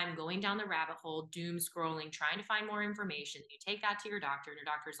waste time going down the rabbit hole, doom scrolling, trying to find more information. You take that to your doctor, and your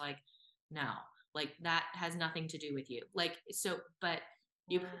doctor's like, no, like that has nothing to do with you. Like, so, but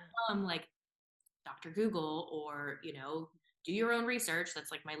you can tell them like Dr. Google, or, you know, do your own research.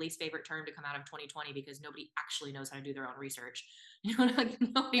 That's like my least favorite term to come out of 2020, because nobody actually knows how to do their own research. You know, like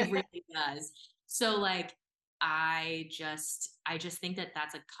nobody really does. So like, I just think that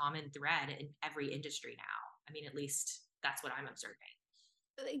that's a common thread in every industry now. I mean, at least that's what I'm observing.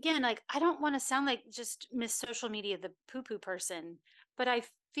 Again, like I don't want to sound like just Miss Social Media, the poo-poo person, but I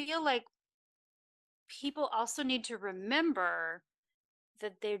feel like people also need to remember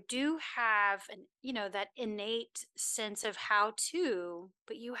that they do have an, you know, that innate sense of how to,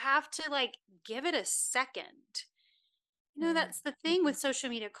 but you have to like give it a second. You know, that's the thing with social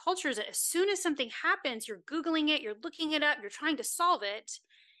media culture, is that as soon as something happens, you're Googling it, you're looking it up, you're trying to solve it.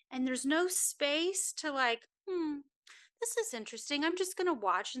 And there's no space to like, this is interesting. I'm just going to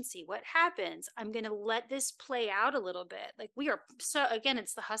watch and see what happens. I'm going to let this play out a little bit. Like we are, so again,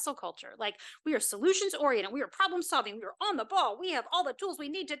 it's the hustle culture. Like we are solutions oriented. We are problem solving. We are on the ball. We have all the tools we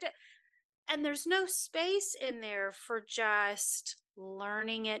need to do. And there's no space in there for just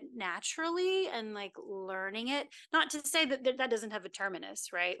learning it naturally and like learning it. Not to say that that doesn't have a terminus,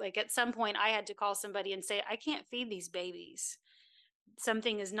 right? Like at some point I had to call somebody and say, I can't feed these babies.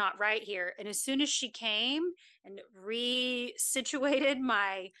 Something is not right here. And as soon as she came and resituated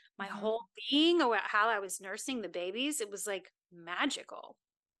my whole being about how I was nursing the babies, it was like magical.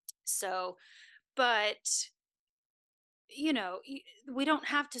 So, but you know, we don't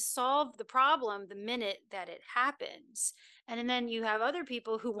have to solve the problem the minute that it happens. And then you have other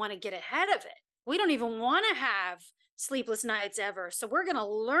people who want to get ahead of it. We don't even want to have sleepless nights ever. So we're going to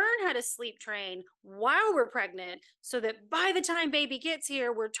learn how to sleep train while we're pregnant so that by the time baby gets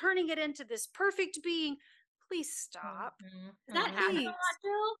here, we're turning it into this perfect being. Please stop. Does that happen a lot,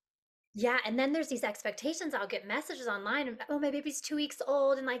 Jill? Yeah, and then there's these expectations. I'll get messages online and, oh, my baby's 2 weeks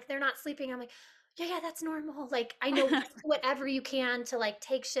old and like they're not sleeping. I'm like, yeah, that's normal. Like I know just do whatever you can to like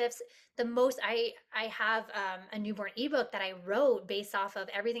take shifts. The most I have a newborn ebook that I wrote based off of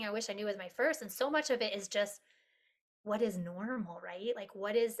everything I wish I knew was my first, and so much of it is just what is normal, right? Like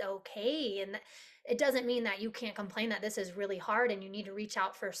what is okay, and it doesn't mean that you can't complain that this is really hard and you need to reach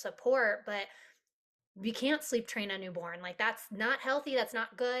out for support, but we can't sleep train a newborn. Like that's not healthy, that's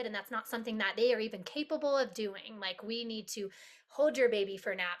not good, and that's not something that they are even capable of doing. Like we need to hold your baby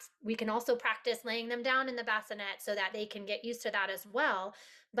for naps. We can also practice laying them down in the bassinet so that they can get used to that as well.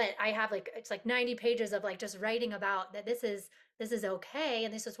 But I have like, it's like 90 pages of like just writing about that this is okay,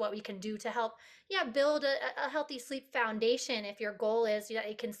 and this is what we can do to help, yeah, build a healthy sleep foundation if your goal is that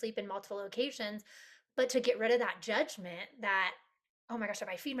it can sleep in multiple locations. But to get rid of that judgment that, oh my gosh, if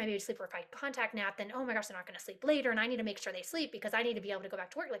I feed my baby to sleep or if I contact nap, then oh my gosh, they're not going to sleep later. And I need to make sure they sleep because I need to be able to go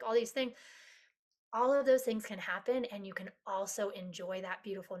back to work. Like all these things, all of those things can happen. And you can also enjoy that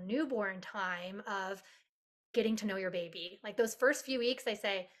beautiful newborn time of getting to know your baby. Like those first few weeks, I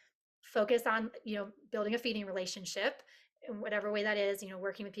say, focus on, building a feeding relationship in whatever way that is,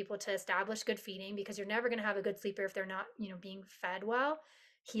 working with people to establish good feeding, because you're never going to have a good sleeper if they're not, being fed well.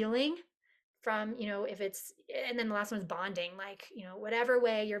 Healing from, if it's, and then the last one is bonding, like, whatever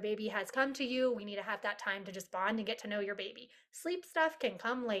way your baby has come to you, we need to have that time to just bond and get to know your baby. Sleep stuff can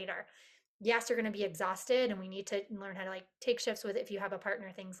come later. Yes, you're going to be exhausted and we need to learn how to like take shifts with it if you have a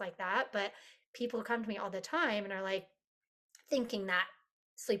partner, things like that. But people come to me all the time and are like thinking that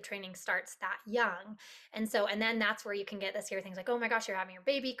sleep training starts that young. And then that's where you can get this here things like, oh my gosh, you're having your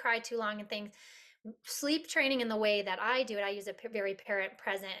baby cry too long and things. Sleep training in the way that I do it, I use a very parent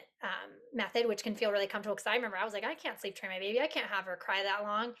present method, which can feel really comfortable, because I remember I was like, I can't sleep train my baby. I can't have her cry that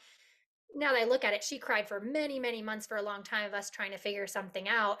long. Now that I look at it, she cried for many, many months, for a long time, of us trying to figure something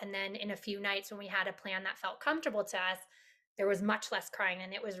out. And then in a few nights when we had a plan that felt comfortable to us, there was much less crying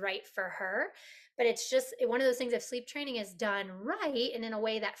and it was right for her. But it's just one of those things, if sleep training is done right and in a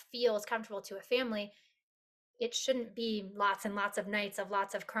way that feels comfortable to a family, it shouldn't be lots and lots of nights of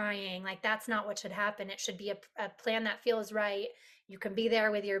lots of crying. Like that's not what should happen. It should be a plan that feels right. You can be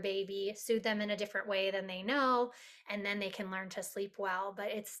there with your baby, soothe them in a different way than they know, and then they can learn to sleep well. But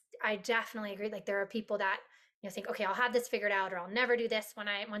I definitely agree. Like there are people that, think, okay, I'll have this figured out, or I'll never do this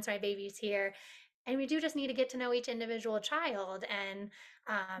once my baby's here. And we do just need to get to know each individual child and,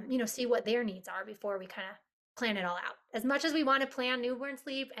 see what their needs are before we kind of plan it all out. As much as we want to plan newborn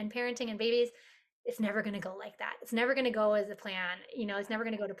sleep and parenting and babies, it's never going to go like that. It's never going to go as a plan. It's never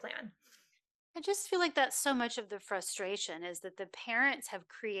going to go to plan. I just feel like that's so much of the frustration, is that the parents have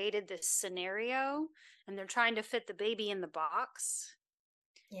created this scenario and they're trying to fit the baby in the box.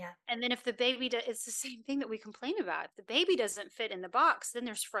 Yeah. And then if the baby it's the same thing that we complain about. If the baby doesn't fit in the box, then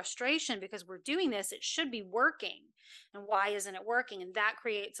there's frustration because we're doing this. It should be working. And why isn't it working? And that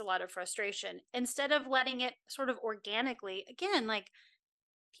creates a lot of frustration instead of letting it sort of organically, again, like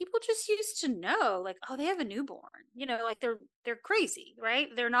people just used to know, like, oh, they have a newborn, like they're crazy, right?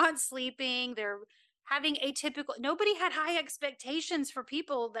 They're not sleeping. They're having atypical, nobody had high expectations for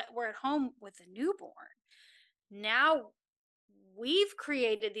people that were at home with a newborn. Now we've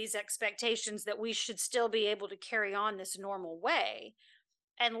created these expectations that we should still be able to carry on this normal way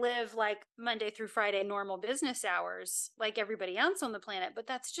and live like Monday through Friday normal business hours like everybody else on the planet, but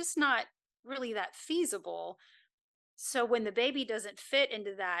that's just not really that feasible. So when the baby doesn't fit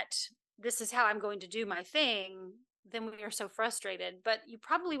into that, this is how I'm going to do my thing, then we are so frustrated. But you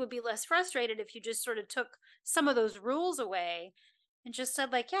probably would be less frustrated if you just sort of took some of those rules away and just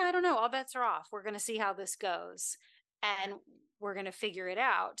said like, yeah, I don't know, all bets are off. We're going to see how this goes and we're going to figure it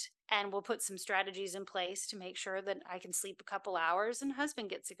out. And we'll put some strategies in place to make sure that I can sleep a couple hours and husband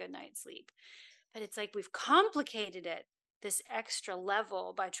gets a good night's sleep. But it's like we've complicated it this extra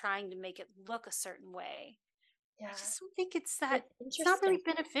level by trying to make it look a certain way. Yeah. I just don't think it's not very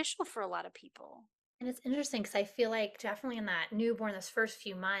beneficial for a lot of people. And it's interesting because I feel like definitely in that newborn, those first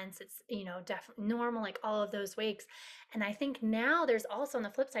few months, it's, definitely normal, like all of those wakes. And I think now there's also on the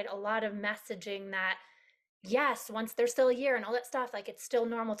flip side, a lot of messaging that, yes, once they're still a year and all that stuff, like it's still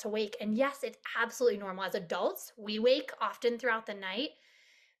normal to wake. And yes, it's absolutely normal. As adults, we wake often throughout the night.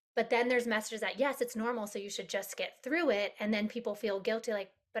 But then there's messages that, yes, it's normal, so you should just get through it. And then people feel guilty,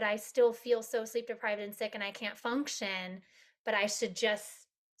 like, but I still feel so sleep deprived and sick and I can't function, but I should just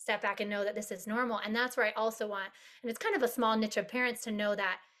step back and know that this is normal. And that's where I also want, and it's kind of a small niche of parents to know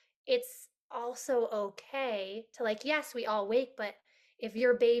that it's also okay to, like, yes, we all wake, but if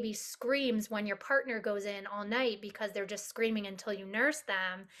your baby screams when your partner goes in all night because they're just screaming until you nurse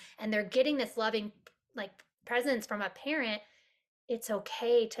them and they're getting this loving, like, presence from a parent, it's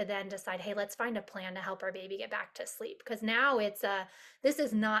okay to then decide, hey, let's find a plan to help our baby get back to sleep, because now this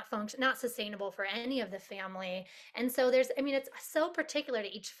is not not sustainable for any of the family. And so it's so particular to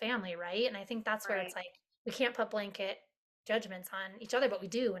each family, right? And I think that's where it's Right. like we can't put blanket judgments on each other, but we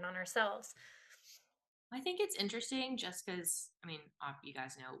do, and on ourselves. I think it's interesting just because, I mean, you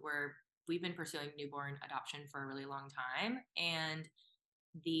guys know we've been pursuing newborn adoption for a really long time. And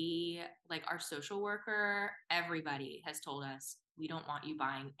our social worker, everybody has told us, we don't want you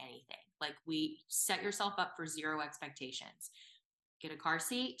buying anything. Like, we set yourself up for zero expectations. Get a car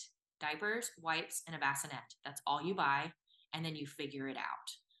seat, diapers, wipes, and a bassinet. That's all you buy. And then you figure it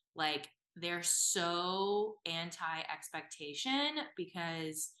out. Like, they're so anti expectation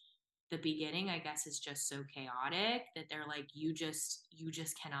because the beginning, I guess, is just so chaotic that they're like, you just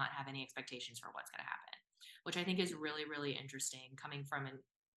cannot have any expectations for what's going to happen, which I think is really, really interesting coming from a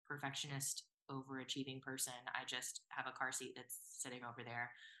perfectionist, overachieving person. I just have a car seat that's sitting over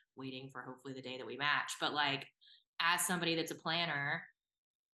there waiting for hopefully the day that we match. But like, as somebody that's a planner,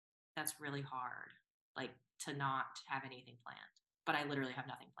 that's really hard, like, to not have anything planned. But I literally have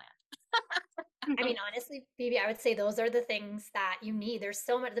nothing planned. I mean, honestly, baby, I would say those are the things that you need. There's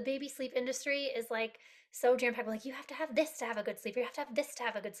so much. The baby sleep industry is like so jam packed. Like, you have to have this to have a good sleep. You have to have this to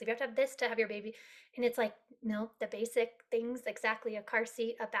have a good sleep. You have to have this to have your baby. And it's like, no, the basic things, exactly: a car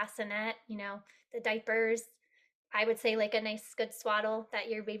seat, a bassinet, the diapers. I would say like a nice, good swaddle that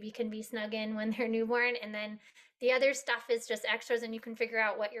your baby can be snug in when they're newborn. And then the other stuff is just extras, and you can figure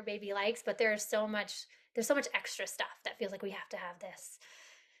out what your baby likes. But there's so much extra stuff that feels like we have to have this.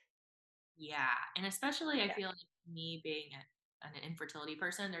 Yeah. And especially, I Yeah. feel like me being an infertility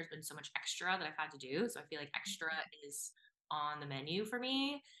person, there's been so much extra that I've had to do. So I feel like extra is on the menu for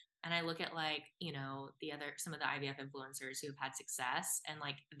me. And I look at, like, some of the IVF influencers who have had success, and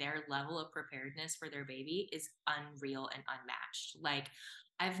like their level of preparedness for their baby is unreal and unmatched. Like,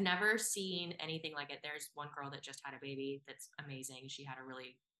 I've never seen anything like it. There's one girl that just had a baby that's amazing. She had a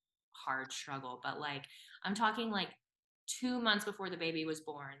really hard struggle, but like, I'm talking like 2 months before the baby was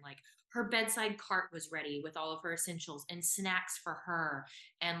born, like, her bedside cart was ready with all of her essentials and snacks for her,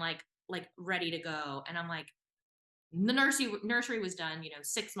 and like ready to go. And I'm like, the nursery was done,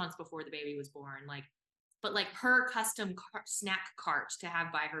 6 months before the baby was born. Like, but like her custom snack cart to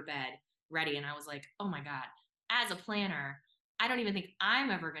have by her bed ready. And I was like, oh my God, as a planner, I don't even think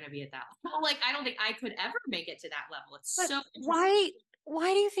I'm ever going to be at that level. Like, I don't think I could ever make it to that level. It's But so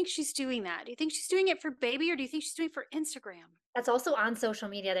why do you think she's doing that? Do you think she's doing it for baby, or do you think she's doing it for Instagram? That's also on social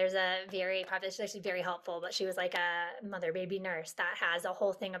media. There's a very popular, she's actually very helpful, but she was like a mother baby nurse that has a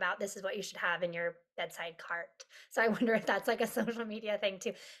whole thing about, this is what you should have in your bedside cart. So I wonder if that's like a social media thing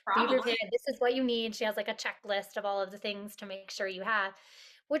too. Be probably. prepared. This is what you need. She has like a checklist of all of the things to make sure you have,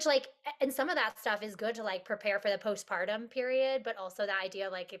 which, like, and some of that stuff is good to like prepare for the postpartum period, but also the idea,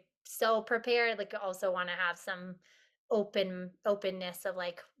 like, if so prepared, like, you also want to have some openness of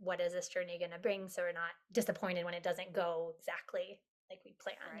like, what is this journey going to bring, so we're not disappointed when it doesn't go exactly like we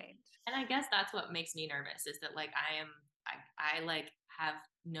planned. Right. And I guess that's what makes me nervous, is that like I like have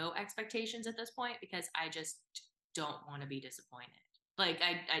no expectations at this point because I just don't want to be disappointed. Like,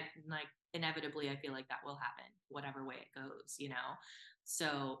 I like, inevitably I feel like that will happen whatever way it goes.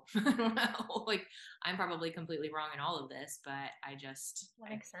 So I don't know. Like, I'm probably completely wrong in all of this, but That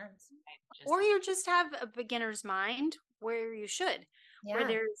makes sense. Or you just have a beginner's mind where you should, where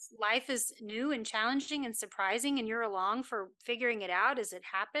Yeah. life is new and challenging and surprising, and you're along for figuring it out as it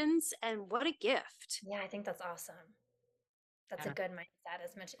happens. And what a gift. Yeah, I think that's awesome. That's a Yeah. good mindset.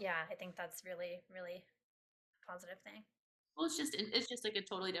 As much, yeah, I think that's really, really a positive thing. Well, it's just like a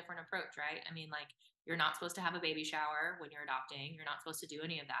totally different approach, right? I mean, like, you're not supposed to have a baby shower when you're adopting. You're not supposed to do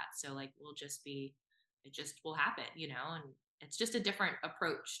any of that. So like, it just will happen. And it's just a different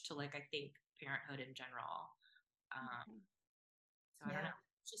approach to, like, I think, parenthood in general. So I don't Yeah. know.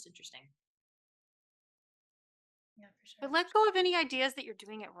 It's just interesting. Yeah, for sure. But let go of any ideas that you're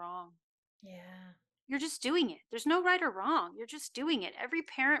doing it wrong. Yeah. You're just doing it. There's no right or wrong. You're just doing it. Every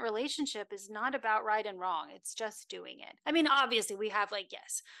parent relationship is not about right and wrong. It's just doing it. I mean, obviously we have like,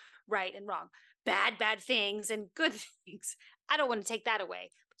 yes, right and wrong, bad things and good things. I don't want to take that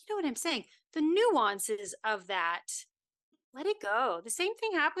away. But you know what I'm saying? The nuances of that, let it go. The same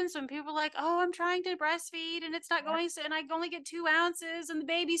thing happens when people are like, oh, I'm trying to breastfeed and it's not going, and I only get 2 ounces and the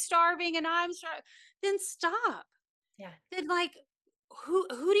baby's starving and I'm starving. Then stop. Yeah. Then like, who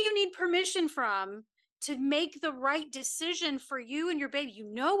do you need permission from to make the right decision for you and your baby? You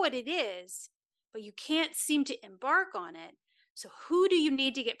know what it is, but you can't seem to embark on it. So who do you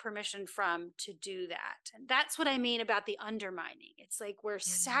need to get permission from to do that? And that's what I mean about the undermining. It's like we're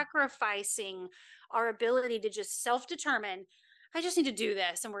sacrificing our ability to just self-determine, I just need to do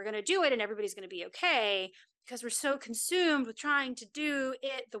this and we're going to do it and everybody's going to be okay, because we're so consumed with trying to do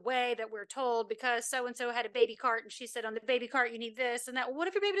it the way that we're told, because so-and-so had a baby cart and she said on the baby cart, you need this and that. Well, what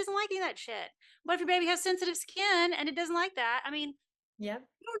if your baby doesn't like any of that shit? What if your baby has sensitive skin and it doesn't like that? I mean, Yep.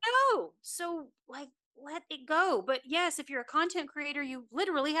 you don't know. So like, let it go. But yes, if you're a content creator, you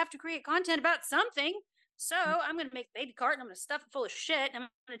literally have to create content about something. So I'm going to make a baby cart and I'm going to stuff it full of shit. And I'm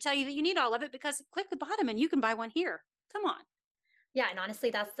going to tell you that you need all of it because click the bottom and you can buy one here. Come on. Yeah. And honestly,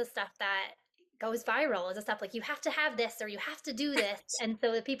 that's the stuff that goes viral, is the stuff like you have to have this or you have to do this. And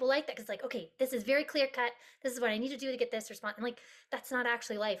so the people like that, because like, okay, this is very clear cut. This is what I need to do to get this response. And like, that's not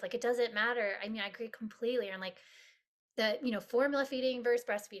actually life. Like, it doesn't matter. I mean, I agree completely. And like, the formula feeding versus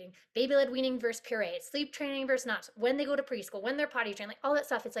breastfeeding, baby led weaning versus puree, sleep training versus not, when they go to preschool, when they're potty trained, like all that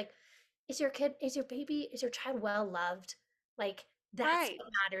stuff. It's like, is your baby, is your child well loved? Like, that's what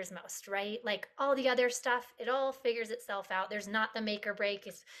matters most, right? Like all the other stuff, it all figures itself out. There's not the make or break.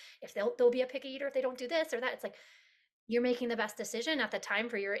 If they'll be a picky eater if they don't do this or that. It's like, you're making the best decision at the time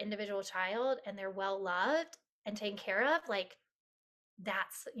for your individual child and they're well loved and taken care of. Like,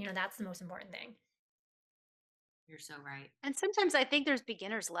 that's the most important thing. You're so right. And sometimes I think there's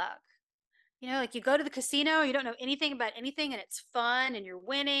beginner's luck. Like you go to the casino, you don't know anything about anything and it's fun and you're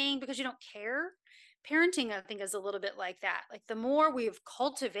winning because you don't care. Parenting, I think, is a little bit like that. Like the more we've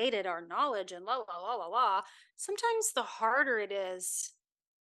cultivated our knowledge and sometimes the harder it is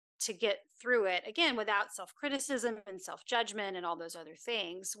to get through it, again, without self-criticism and self-judgment and all those other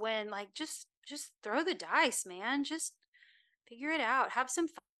things. When like, just throw the dice, man. Just figure it out. Have some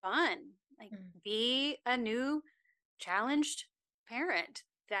fun. Like be a new challenged parent.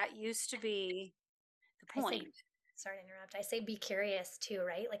 That used to be the point. Sorry to interrupt. I say be curious too,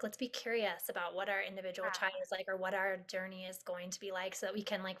 right? Like, let's be curious about what our individual child is like or what our journey is going to be like so that we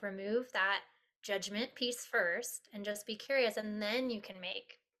can like remove that judgment piece first and just be curious. And then you can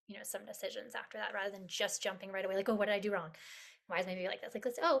make, some decisions after that rather than just jumping right away. Like, oh, what did I do wrong? Why is my baby like this? Like,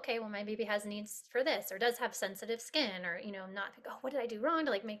 let's, oh, okay, well, my baby has needs for this or does have sensitive skin or, not think, oh, what did I do wrong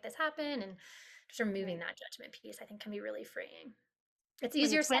to like make this happen? And just removing that judgment piece, I think, can be really freeing. It's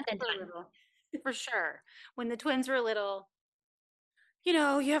easier said than done. For sure. When the twins were little, you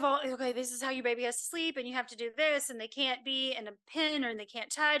have okay, this is how your baby has to sleep and you have to do this and they can't be in a pen or they can't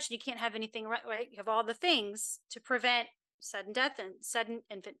touch and you can't have anything right. You have all the things to prevent sudden death and sudden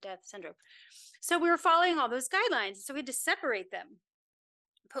infant death syndrome. So we were following all those guidelines. So we had to separate them,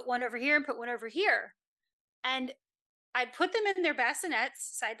 put one over here and put one over here. And I'd put them in their bassinets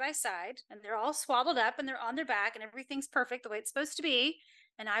side by side and they're all swaddled up and they're on their back and everything's perfect the way it's supposed to be.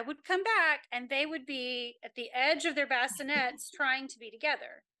 And I would come back and they would be at the edge of their bassinets trying to be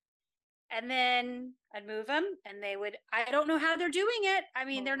together. And then I'd move them and I don't know how they're doing it. I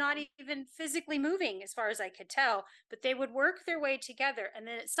mean, they're not even physically moving as far as I could tell, but they would work their way together. And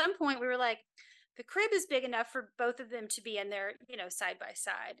then at some point we were like, the crib is big enough for both of them to be in there, side by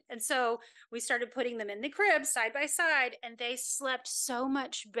side. And so we started putting them in the crib side by side and they slept so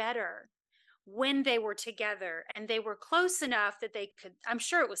much better when they were together and they were close enough that they could, I'm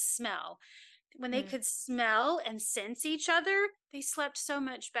sure it was smell. When they could smell and sense each other, they slept so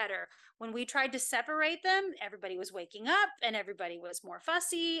much better. When we tried to separate them, everybody was waking up and everybody was more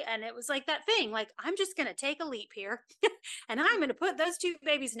fussy. And it was like that thing, like, I'm just going to take a leap here and I'm going to put those two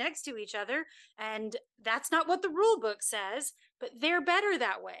babies next to each other. And that's not what the rule book says, but they're better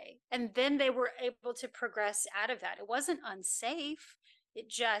that way. And then they were able to progress out of that. It wasn't unsafe. It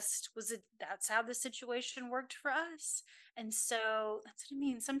just was, that's how the situation worked for us. And so that's what I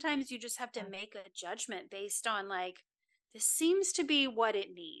mean. Sometimes you just have to make a judgment based on like, this seems to be what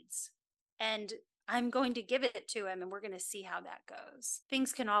it needs. And I'm going to give it to him and we're going to see how that goes.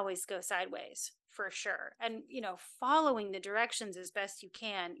 Things can always go sideways for sure. And, following the directions as best you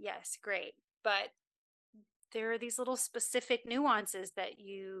can. Yes, great. But there are these little specific nuances that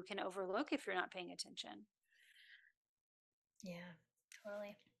you can overlook if you're not paying attention. Yeah.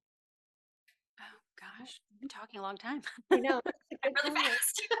 Totally. gosh, we've been talking a long time. I know. Really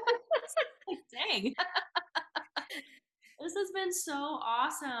fast. Like, dang. This has been so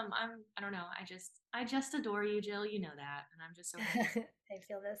awesome. I don't know. I just adore you, Jill. You know that. And I'm just so happy. I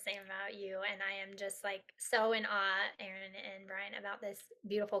feel the same about you. And I am just like so in awe, Erin and Brian, about this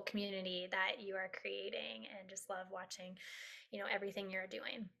beautiful community that you are creating, and just love watching, everything you're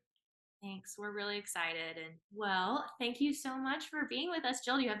doing. Thanks. We're really excited. And well, thank you so much for being with us.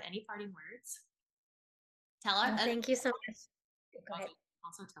 Jill, do you have any parting words? Tell us. Thank you so much. Go ahead.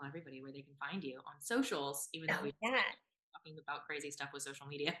 Also tell everybody where they can find you on socials, even though we're talking about crazy stuff with social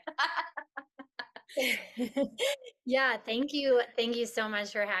media. Yeah, thank you. Thank you so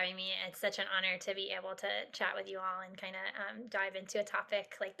much for having me. It's such an honor to be able to chat with you all and kind of dive into a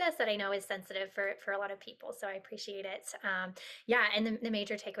topic like this that I know is sensitive for a lot of people. So I appreciate it. Yeah, and the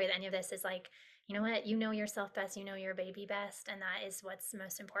major takeaway with any of this is like, you know what, you know yourself best, you know your baby best, and that is what's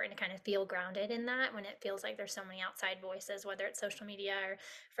most important, to kind of feel grounded in that when it feels like there's so many outside voices, whether it's social media or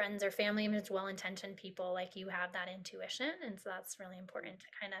friends or family, even it's well-intentioned people. Like, you have that intuition, and so that's really important to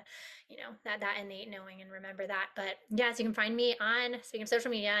kind of, that innate knowing, and remember that. But yes, you can find me on, speaking of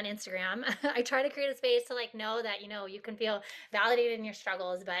social media, on Instagram. I try to create a space to like know that you can feel validated in your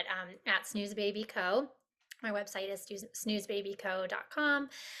struggles, but at Snooze Baby Co. My website is snoozebabyco.com.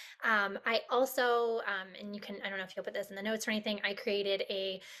 I also, and you can, I don't know if you'll put this in the notes or anything, I created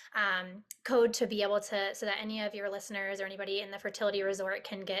a code to be able to, so that any of your listeners or anybody in the fertility resort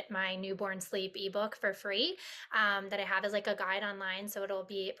can get my newborn sleep ebook for free, that I have as like a guide online. So it'll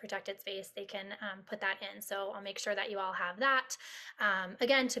be protected space. They can put that in. So I'll make sure that you all have that.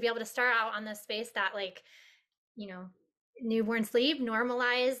 Again, to be able to start out on this space that, like, newborn sleep,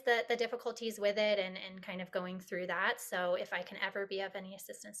 normalize the difficulties with it, and kind of going through that. So if I can ever be of any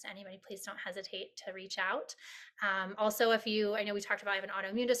assistance to anybody, please don't hesitate to reach out. Also, I know we talked about I have an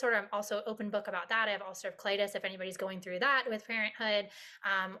autoimmune disorder. I'm also open book about that. I have ulcerative colitis if anybody's going through that with parenthood,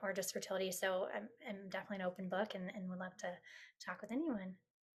 or just fertility. So I'm definitely an open book, and would love to talk with anyone.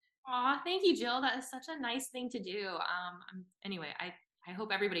 Aw, thank you, Jill. That is such a nice thing to do. Anyway, I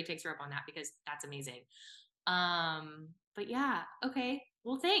hope everybody takes her up on that, because that's amazing. But yeah, okay.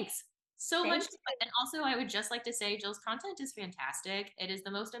 Well, thanks so much. And also, I would just like to say Jill's content is fantastic. It is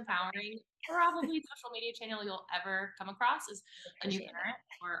the most empowering, probably social media channel you'll ever come across as a new parent,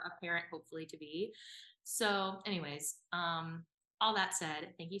 or a parent hopefully to be. So anyways, all that said,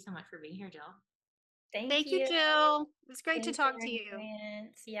 thank you so much for being here, Jill. Thank you, Jill. It was great to talk to you.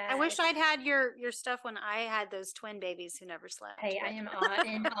 Yeah, I wish I'd had your stuff when I had those twin babies who never slept. Hey, I am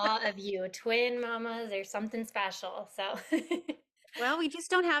in awe of you. Twin mamas, there's something special. So, well, we just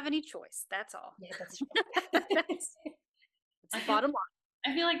don't have any choice. That's all. Yeah, that's true. That's the bottom line.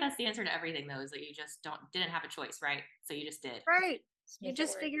 I feel like that's the answer to everything, though, is that you just didn't have a choice, right? So you just did. Right. You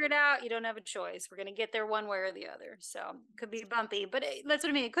just figure it out. You don't have a choice. We're going to get there one way or the other. So it could be bumpy, but that's what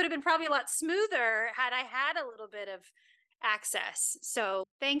I mean. It could have been probably a lot smoother had I had a little bit of access. So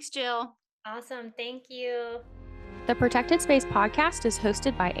thanks, Jill. Awesome. Thank you. The Protected Space podcast is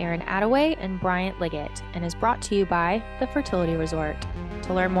hosted by Erin Attaway and Bryant Liggett, and is brought to you by The Fertility Resort.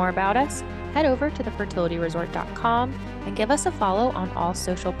 To learn more about us, head over to thefertilityresort.com and give us a follow on all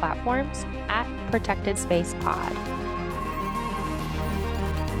social platforms at Protected Space Pod.